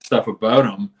from reading stuff about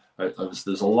him,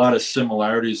 there's a lot of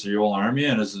similarities to Yoel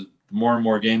Armia. And as more and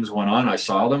more games went on, I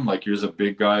saw them. Like, here's a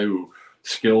big guy who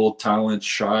skill, talent,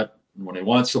 shot. When he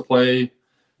wants to play,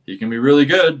 he can be really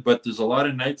good. But there's a lot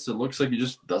of nights it looks like he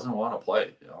just doesn't want to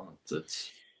play.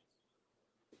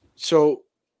 So,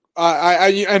 I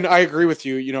agree with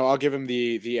you. I'll give him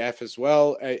the F as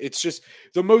well. It's just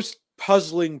the most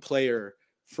puzzling player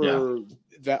for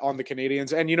that on the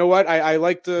Canadians. And you know what? I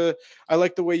like the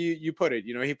way you put it.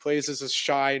 He plays as a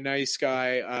shy, nice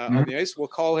guy on the ice. We'll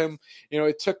call him,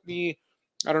 it took me,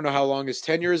 I don't know how long his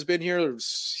tenure has been here.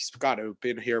 He's got to have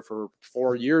been here for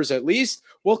 4 years at least.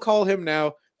 We'll call him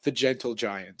now the Gentle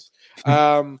Giant.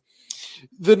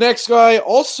 The next guy,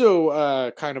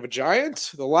 also kind of a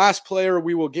giant. The last player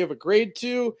we will give a grade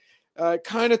to,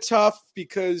 kind of tough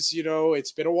because,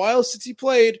 it's been a while since he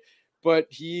played, but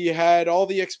he had all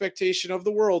the expectation of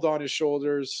the world on his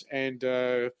shoulders. And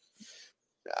I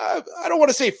don't want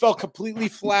to say fell completely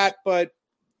flat, but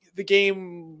the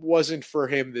game wasn't for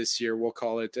him this year, we'll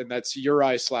call it. And that's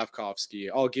Uri Slavkovsky.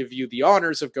 I'll give you the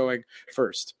honors of going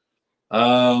first.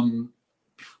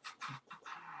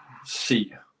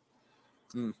 C.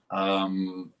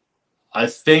 I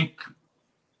think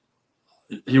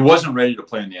he wasn't ready to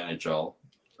play in the NHL.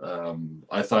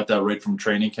 I thought that right from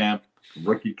training camp,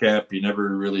 rookie camp, he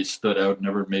never really stood out,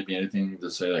 never made me anything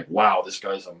to say like, wow, this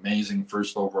guy's amazing,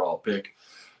 first overall pick.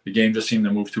 The game just seemed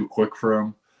to move too quick for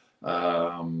him.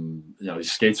 He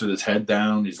skates with his head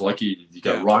down. He's lucky he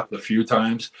got rocked a few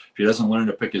times. If he doesn't learn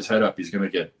to pick his head up, he's going to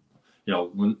get,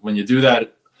 when you do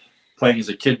that playing as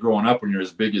a kid growing up, when you're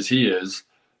as big as he is,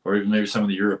 or even maybe some of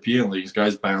the European leagues,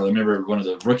 guys bounce. I remember one of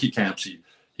the rookie camps,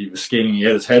 he was skating, he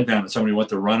had his head down, and somebody went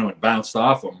to run him and bounced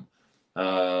off him.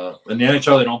 In the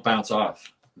NHL, they don't bounce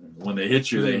off. When they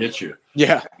hit you, they hit you.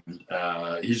 Yeah.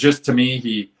 He's just, to me,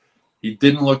 he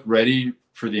didn't look ready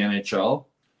for the NHL.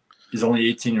 He's only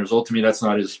 18 years old. To me, it's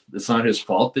not his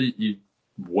fault that he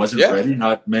wasn't ready.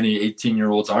 Not many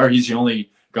 18-year-olds are. He's the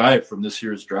only guy from this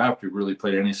year's draft who really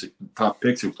played any top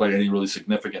picks, who played any really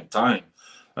significant time.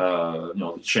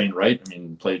 Shane Wright,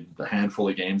 played a handful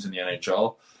of games in the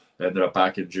NHL, ended up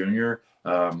back in junior.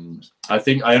 I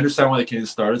think I understand why the Canadians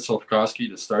started Slavkovsky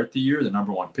to start the year, the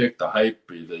number one pick, the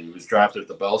hype. He was drafted at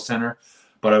the Bell Center,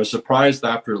 but I was surprised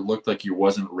after it looked like he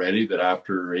wasn't ready, that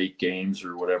after 8 games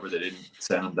or whatever, they didn't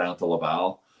send him down to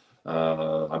Laval.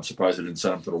 I'm surprised they didn't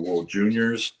send him to the World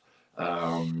Juniors.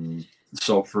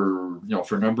 So for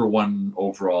number one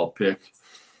overall pick,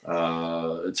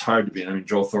 it's hard to be.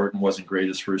 Joe Thornton wasn't great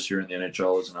his first year in the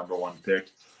NHL as a number one pick.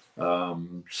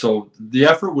 So the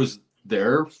effort was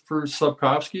there for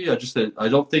Slavkovsky. I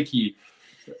don't think it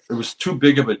was too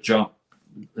big of a jump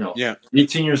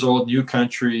 18 years old, new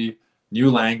country, new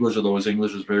language, although his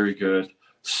English is very good,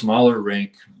 smaller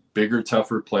rink, bigger,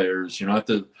 tougher players. You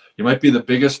might be the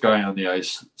biggest guy on the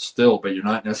ice still, but you're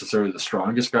not necessarily the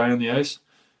strongest guy on the ice.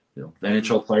 The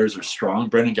NHL players are strong.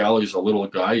 Brendan Gallagher's a little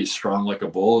guy. He's strong like a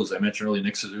bull. As I mentioned earlier,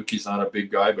 Nick Suzuki's not a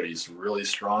big guy, but he's really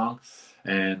strong.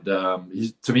 And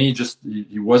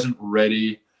he wasn't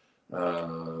ready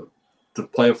to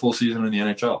play a full season in the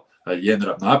NHL. He ended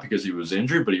up not because he was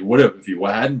injured, but he would have if he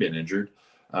hadn't been injured.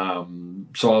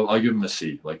 So I'll give him a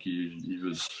C. Like he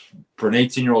was, for an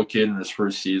 18-year-old kid in his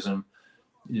first season,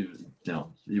 he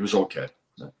was okay.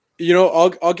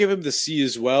 I'll give him the C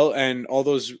as well, and all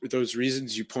those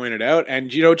reasons you pointed out, and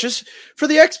just for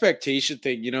the expectation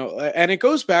thing, and it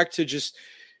goes back to just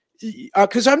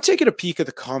because I'm taking a peek at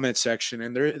the comment section,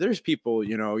 and there's people,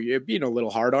 being a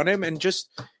little hard on him, and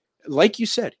just like you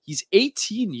said, he's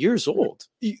 18 years old.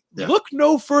 Look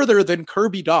no further than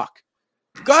Kirby Dach.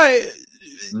 Guy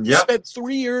spent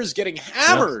 3 years getting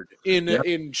hammered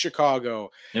in Chicago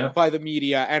by the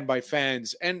media and by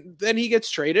fans, and then he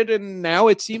gets traded, and now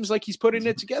it seems like he's putting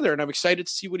it together, and I'm excited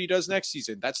to see what he does next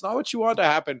season. That's not what you want to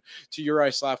happen to Uri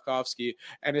Slafkovsky,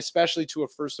 and especially to a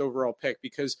first overall pick,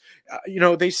 because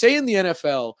they say in the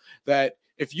NFL that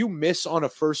if you miss on a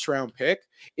first round pick,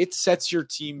 it sets your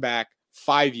team back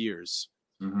 5 years.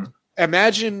 Mm-hmm.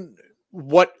 Imagine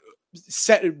what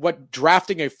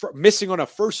drafting missing on a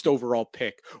first overall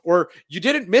pick, or you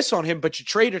didn't miss on him but you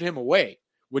traded him away,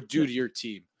 would do to your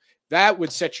team. That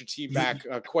would set your team back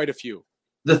quite a few.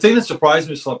 The thing that surprised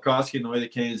me with Slafkovsky and the way the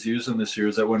Canadians used him this year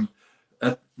is that when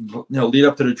lead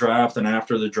up to the draft and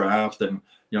after the draft, and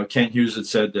Kent Hughes had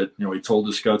said that he told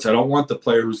the scouts, I don't want the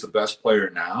player who's the best player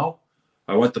now.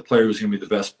 I want the player who's going to be the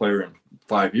best player in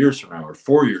 5 years from now or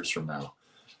 4 years from now.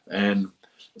 And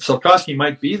Slafkovsky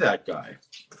might be that guy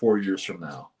 4 years from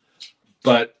now.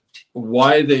 But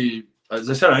as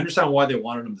I said, I understand why they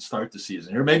wanted him to start the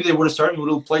season here. Maybe they would have started, he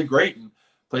would have played great and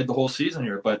played the whole season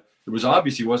here, but it was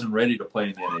obvious he wasn't ready to play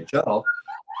in the NHL,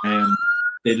 and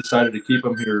they decided to keep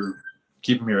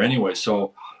him here anyway.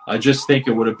 So I just think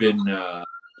it would have been I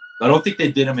don't think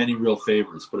they did him any real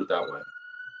favors, put it that way.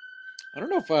 I don't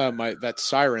know if that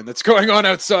siren that's going on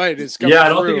outside is coming. Yeah, I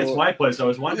don't think it's my place. I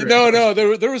was wondering. No,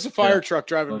 there was a fire truck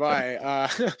driving by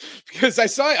because I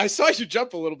saw you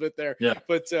jump a little bit there. Yeah,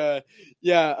 but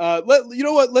you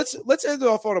know what? Let's end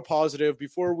off on a positive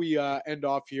before we end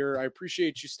off here. I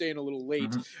appreciate you staying a little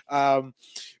late,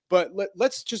 but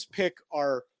let's just pick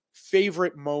our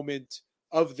favorite moment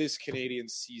of this Canadian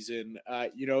season.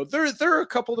 There are a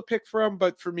couple to pick from,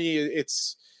 but for me,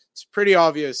 it's pretty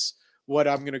obvious what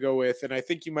I'm going to go with. And I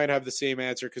think you might have the same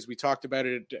answer because we talked about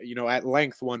it, at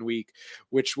length one week,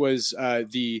 which was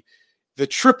the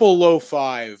triple low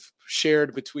five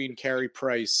shared between Carey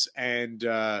Price and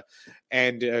PK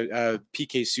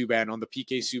Subban on the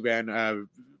PK Subban.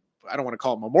 I don't want to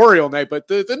call it Memorial Night, but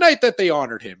the night that they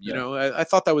honored him, I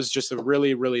thought that was just a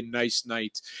really, really nice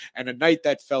night, and a night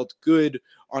that felt good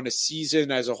on a season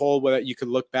as a whole that you could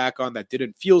look back on that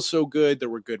didn't feel so good. There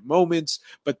were good moments,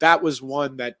 but that was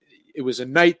one that it was a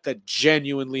night that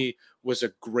genuinely was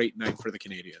a great night for the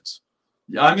Canadians.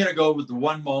 Yeah, I'm going to go with the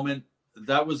one moment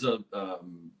that was a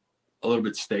little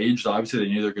bit staged. Obviously, they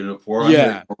knew they were going to pour. I'm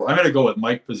going to go with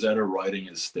Mike Pezzetta riding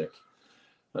his stick.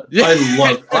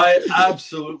 I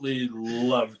absolutely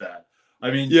love that.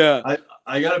 I mean,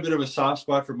 I got a bit of a soft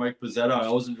spot for Mike Pezzetta. I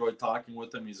always enjoyed talking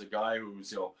with him. He's a guy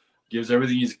who's gives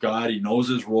everything he's got. He knows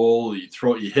his role. He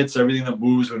hits everything that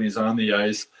moves when he's on the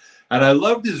ice. And I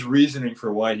loved his reasoning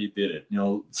for why he did it.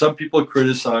 Some people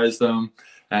criticized him,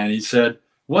 and he said,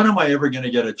 when am I ever going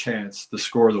to get a chance to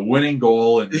score the winning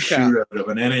goal in the shootout of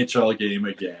an NHL game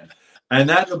again? And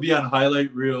that will be on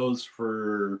highlight reels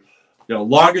for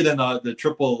longer than the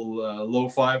triple low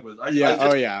five was.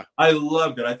 I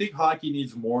loved it. I think hockey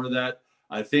needs more of that.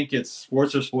 I think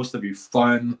sports are supposed to be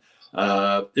fun.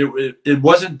 It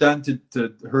wasn't done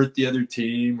to hurt the other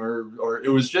team, or it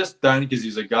was just done because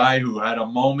he's a guy who had a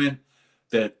moment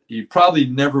that he probably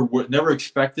never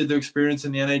expected to experience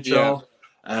in the NHL,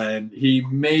 and he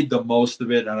made the most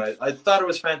of it. And I thought it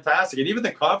was fantastic, and even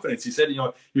the confidence. He said, he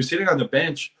was sitting on the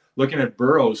bench looking at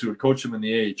Burroughs, who had coached him in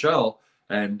the AHL,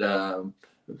 and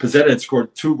Pezzetta had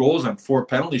scored 2 goals on 4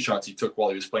 penalty shots he took while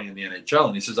he was playing in the NHL,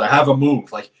 and he says, "I have a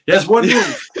move." Like, he has one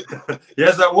move. He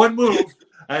has that one move.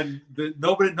 And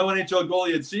no NHL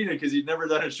goalie had seen it because he'd never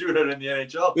done a shootout in the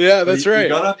NHL. Yeah, that's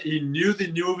right. He knew the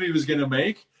move he was going to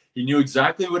make. He knew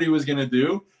exactly what he was going to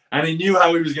do, and he knew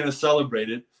how he was going to celebrate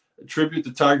it. A tribute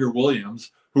to Tiger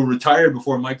Williams, who retired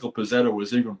before Michael Pezzetta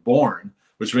was even born,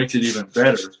 which makes it even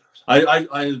better.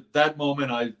 That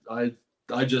moment, I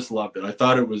just loved it. I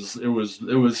thought it was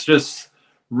just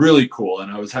really cool,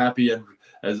 and I was happy, and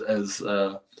I was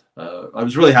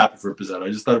really happy for Pizzetta. I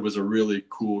just thought it was a really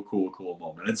cool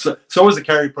moment. And so was the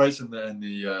Carey Price and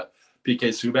the PK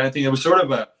Subban thing. It was sort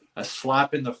of a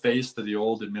slap in the face to the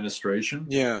old administration.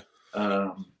 Yeah.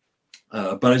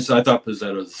 But I thought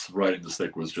Pizzetta's riding the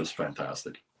stick was just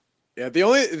fantastic. Yeah. The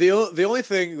only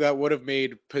thing that would have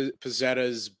made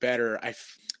Pizzetta's better, I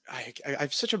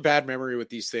have such a bad memory with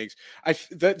these things.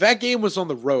 That game was on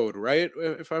the road, right?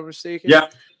 If I'm mistaken.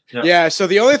 Yeah. So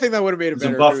the only thing that would have made it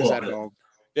better if it was at home.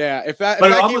 Yeah. If that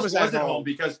game was at home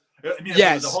because I mean,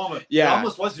 yes. It was at home. Yeah. It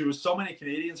almost was. There was so many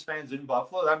Canadians fans in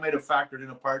Buffalo that might have factored in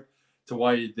a part to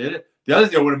why you did it. The other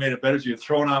thing that would have made it better is you had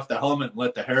thrown off the helmet and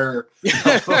let the hair.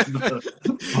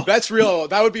 That's real.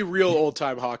 That would be real old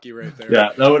time hockey right there.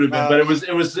 Yeah, that would have been. But it was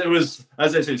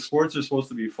as I say, sports are supposed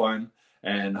to be fun,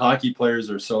 and hockey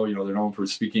players are so they're known for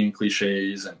speaking in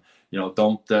cliches and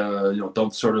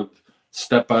don't sort of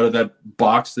step out of that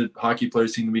box that hockey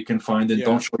players seem to be confined in. Yeah.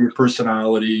 Don't show your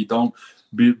personality. Don't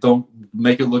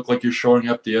make it look like you're showing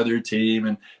up the other team.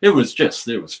 And it was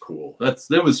cool.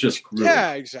 It was just really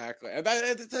yeah, exactly.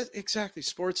 Exactly.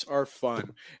 Sports are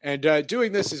fun, and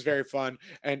doing this is very fun.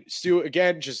 And Stu,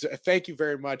 again, just thank you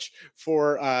very much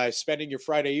for spending your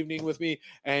Friday evening with me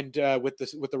and with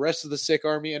the rest of the Sick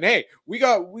Army. And hey, we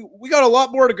got a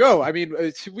lot more to go. I mean,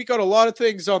 we got a lot of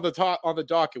things on the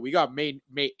docket. We got May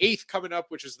 8th coming up,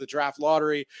 which is the draft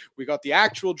lottery. We got the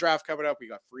actual draft coming up. We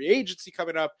got free agency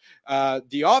coming up.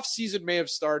 The off season may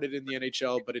have started in the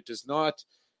NHL, but it does not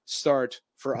start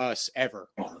for us ever.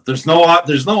 There's no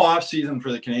off season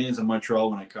for the Canadians in Montreal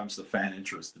when it comes to fan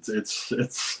interest.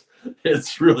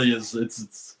 It's really is.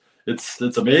 It's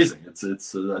amazing.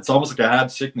 It's almost like a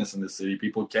Habs sickness in this city.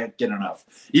 People can't get enough,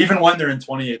 even when they're in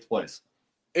 28th place.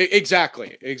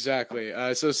 Exactly.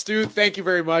 So Stu, thank you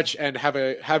very much, and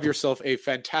have yourself a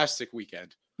fantastic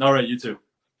weekend. All right, you too.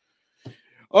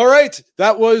 All right,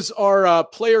 that was our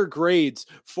player grades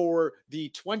for the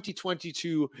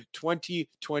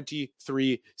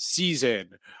 2022-2023 season.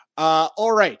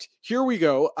 All right, here we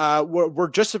go. We're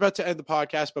just about to end the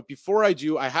podcast, but before I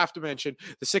do, I have to mention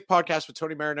the Sick Podcast with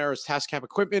Tony Marinaro's Tascam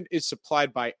equipment is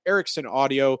supplied by Ericsson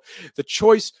Audio, the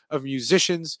choice of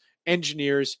musicians,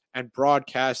 engineers, and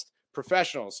broadcast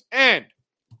professionals. And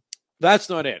that's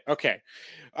not it. Okay.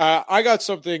 I got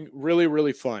something really,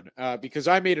 really fun because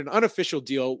I made an unofficial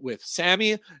deal with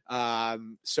Sammy.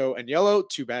 And Yellow,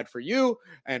 too bad for you.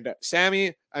 And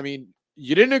Sammy, I mean,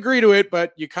 you didn't agree to it,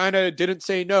 but you kind of didn't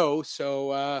say no.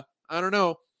 So I don't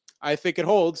know. I think it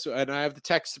holds, and I have the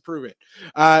text to prove it.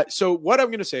 So what I'm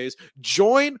going to say is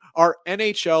join our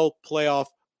NHL playoff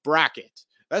bracket.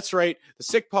 That's right. The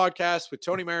Sick Podcast with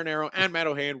Tony Marinaro and Matt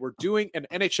Ohayon. We're doing an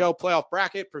NHL playoff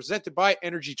bracket presented by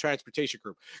Energy Transportation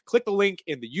Group. Click the link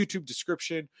in the YouTube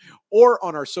description or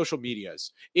on our social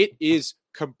medias. It is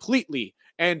completely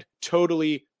and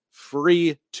totally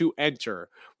free to enter.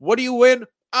 What do you win?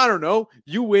 I don't know.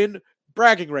 You win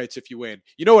bragging rights if you win.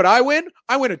 You know what I win?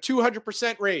 I win a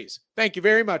 200% raise. Thank you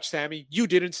very much, Sammy. You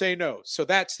didn't say no. So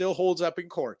that still holds up in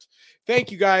court.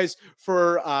 Thank you guys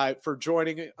for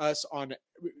joining us on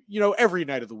every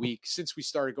night of the week. Since we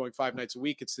started going 5 nights a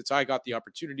week, it's since I got the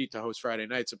opportunity to host Friday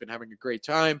nights. I've been having a great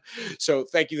time. So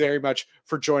thank you very much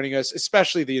for joining us,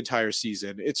 especially the entire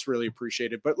season. It's really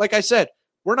appreciated. But like I said,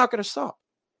 we're not going to stop.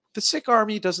 The Sick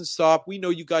Army doesn't stop. We know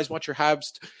you guys want your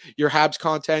Habs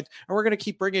content, and we're going to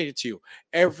keep bringing it to you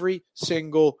every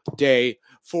single day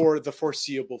for the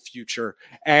foreseeable future.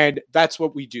 And that's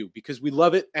what we do because we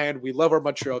love it, and we love our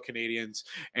Montreal Canadiens.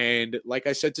 And like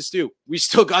I said to Stu, we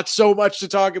still got so much to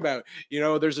talk about.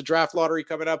 There's a draft lottery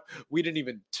coming up. We didn't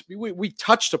even we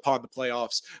touched upon the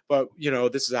playoffs, but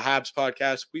this is a Habs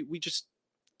podcast. We just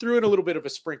threw in a little bit of a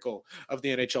sprinkle of the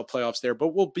NHL playoffs there, but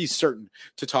we'll be certain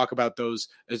to talk about those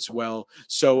as well.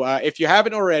 So if you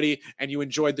haven't already and you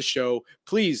enjoyed the show,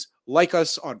 please like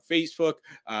us on Facebook,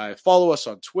 follow us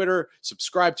on Twitter,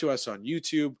 subscribe to us on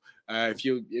YouTube. If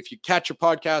you catch your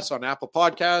podcasts on Apple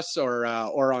Podcasts or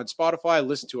on Spotify,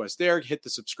 listen to us there. Hit the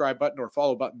subscribe button or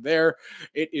follow button there.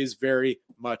 It is very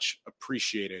much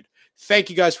appreciated.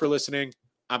 Thank you guys for listening.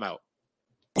 I'm out.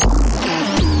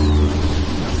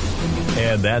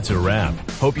 And that's a wrap.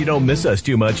 Hope you don't miss us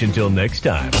too much until next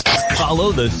time.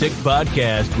 Follow the Sick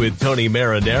Podcast with Tony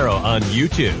Marinaro on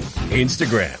YouTube,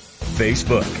 Instagram,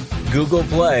 Facebook, Google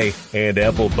Play, and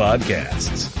Apple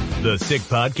Podcasts. The Sick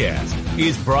Podcast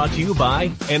is brought to you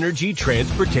by Energy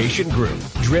Transportation Group.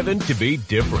 Driven to be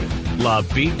different. La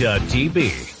Vida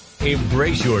TB.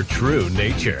 Embrace your true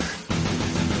nature.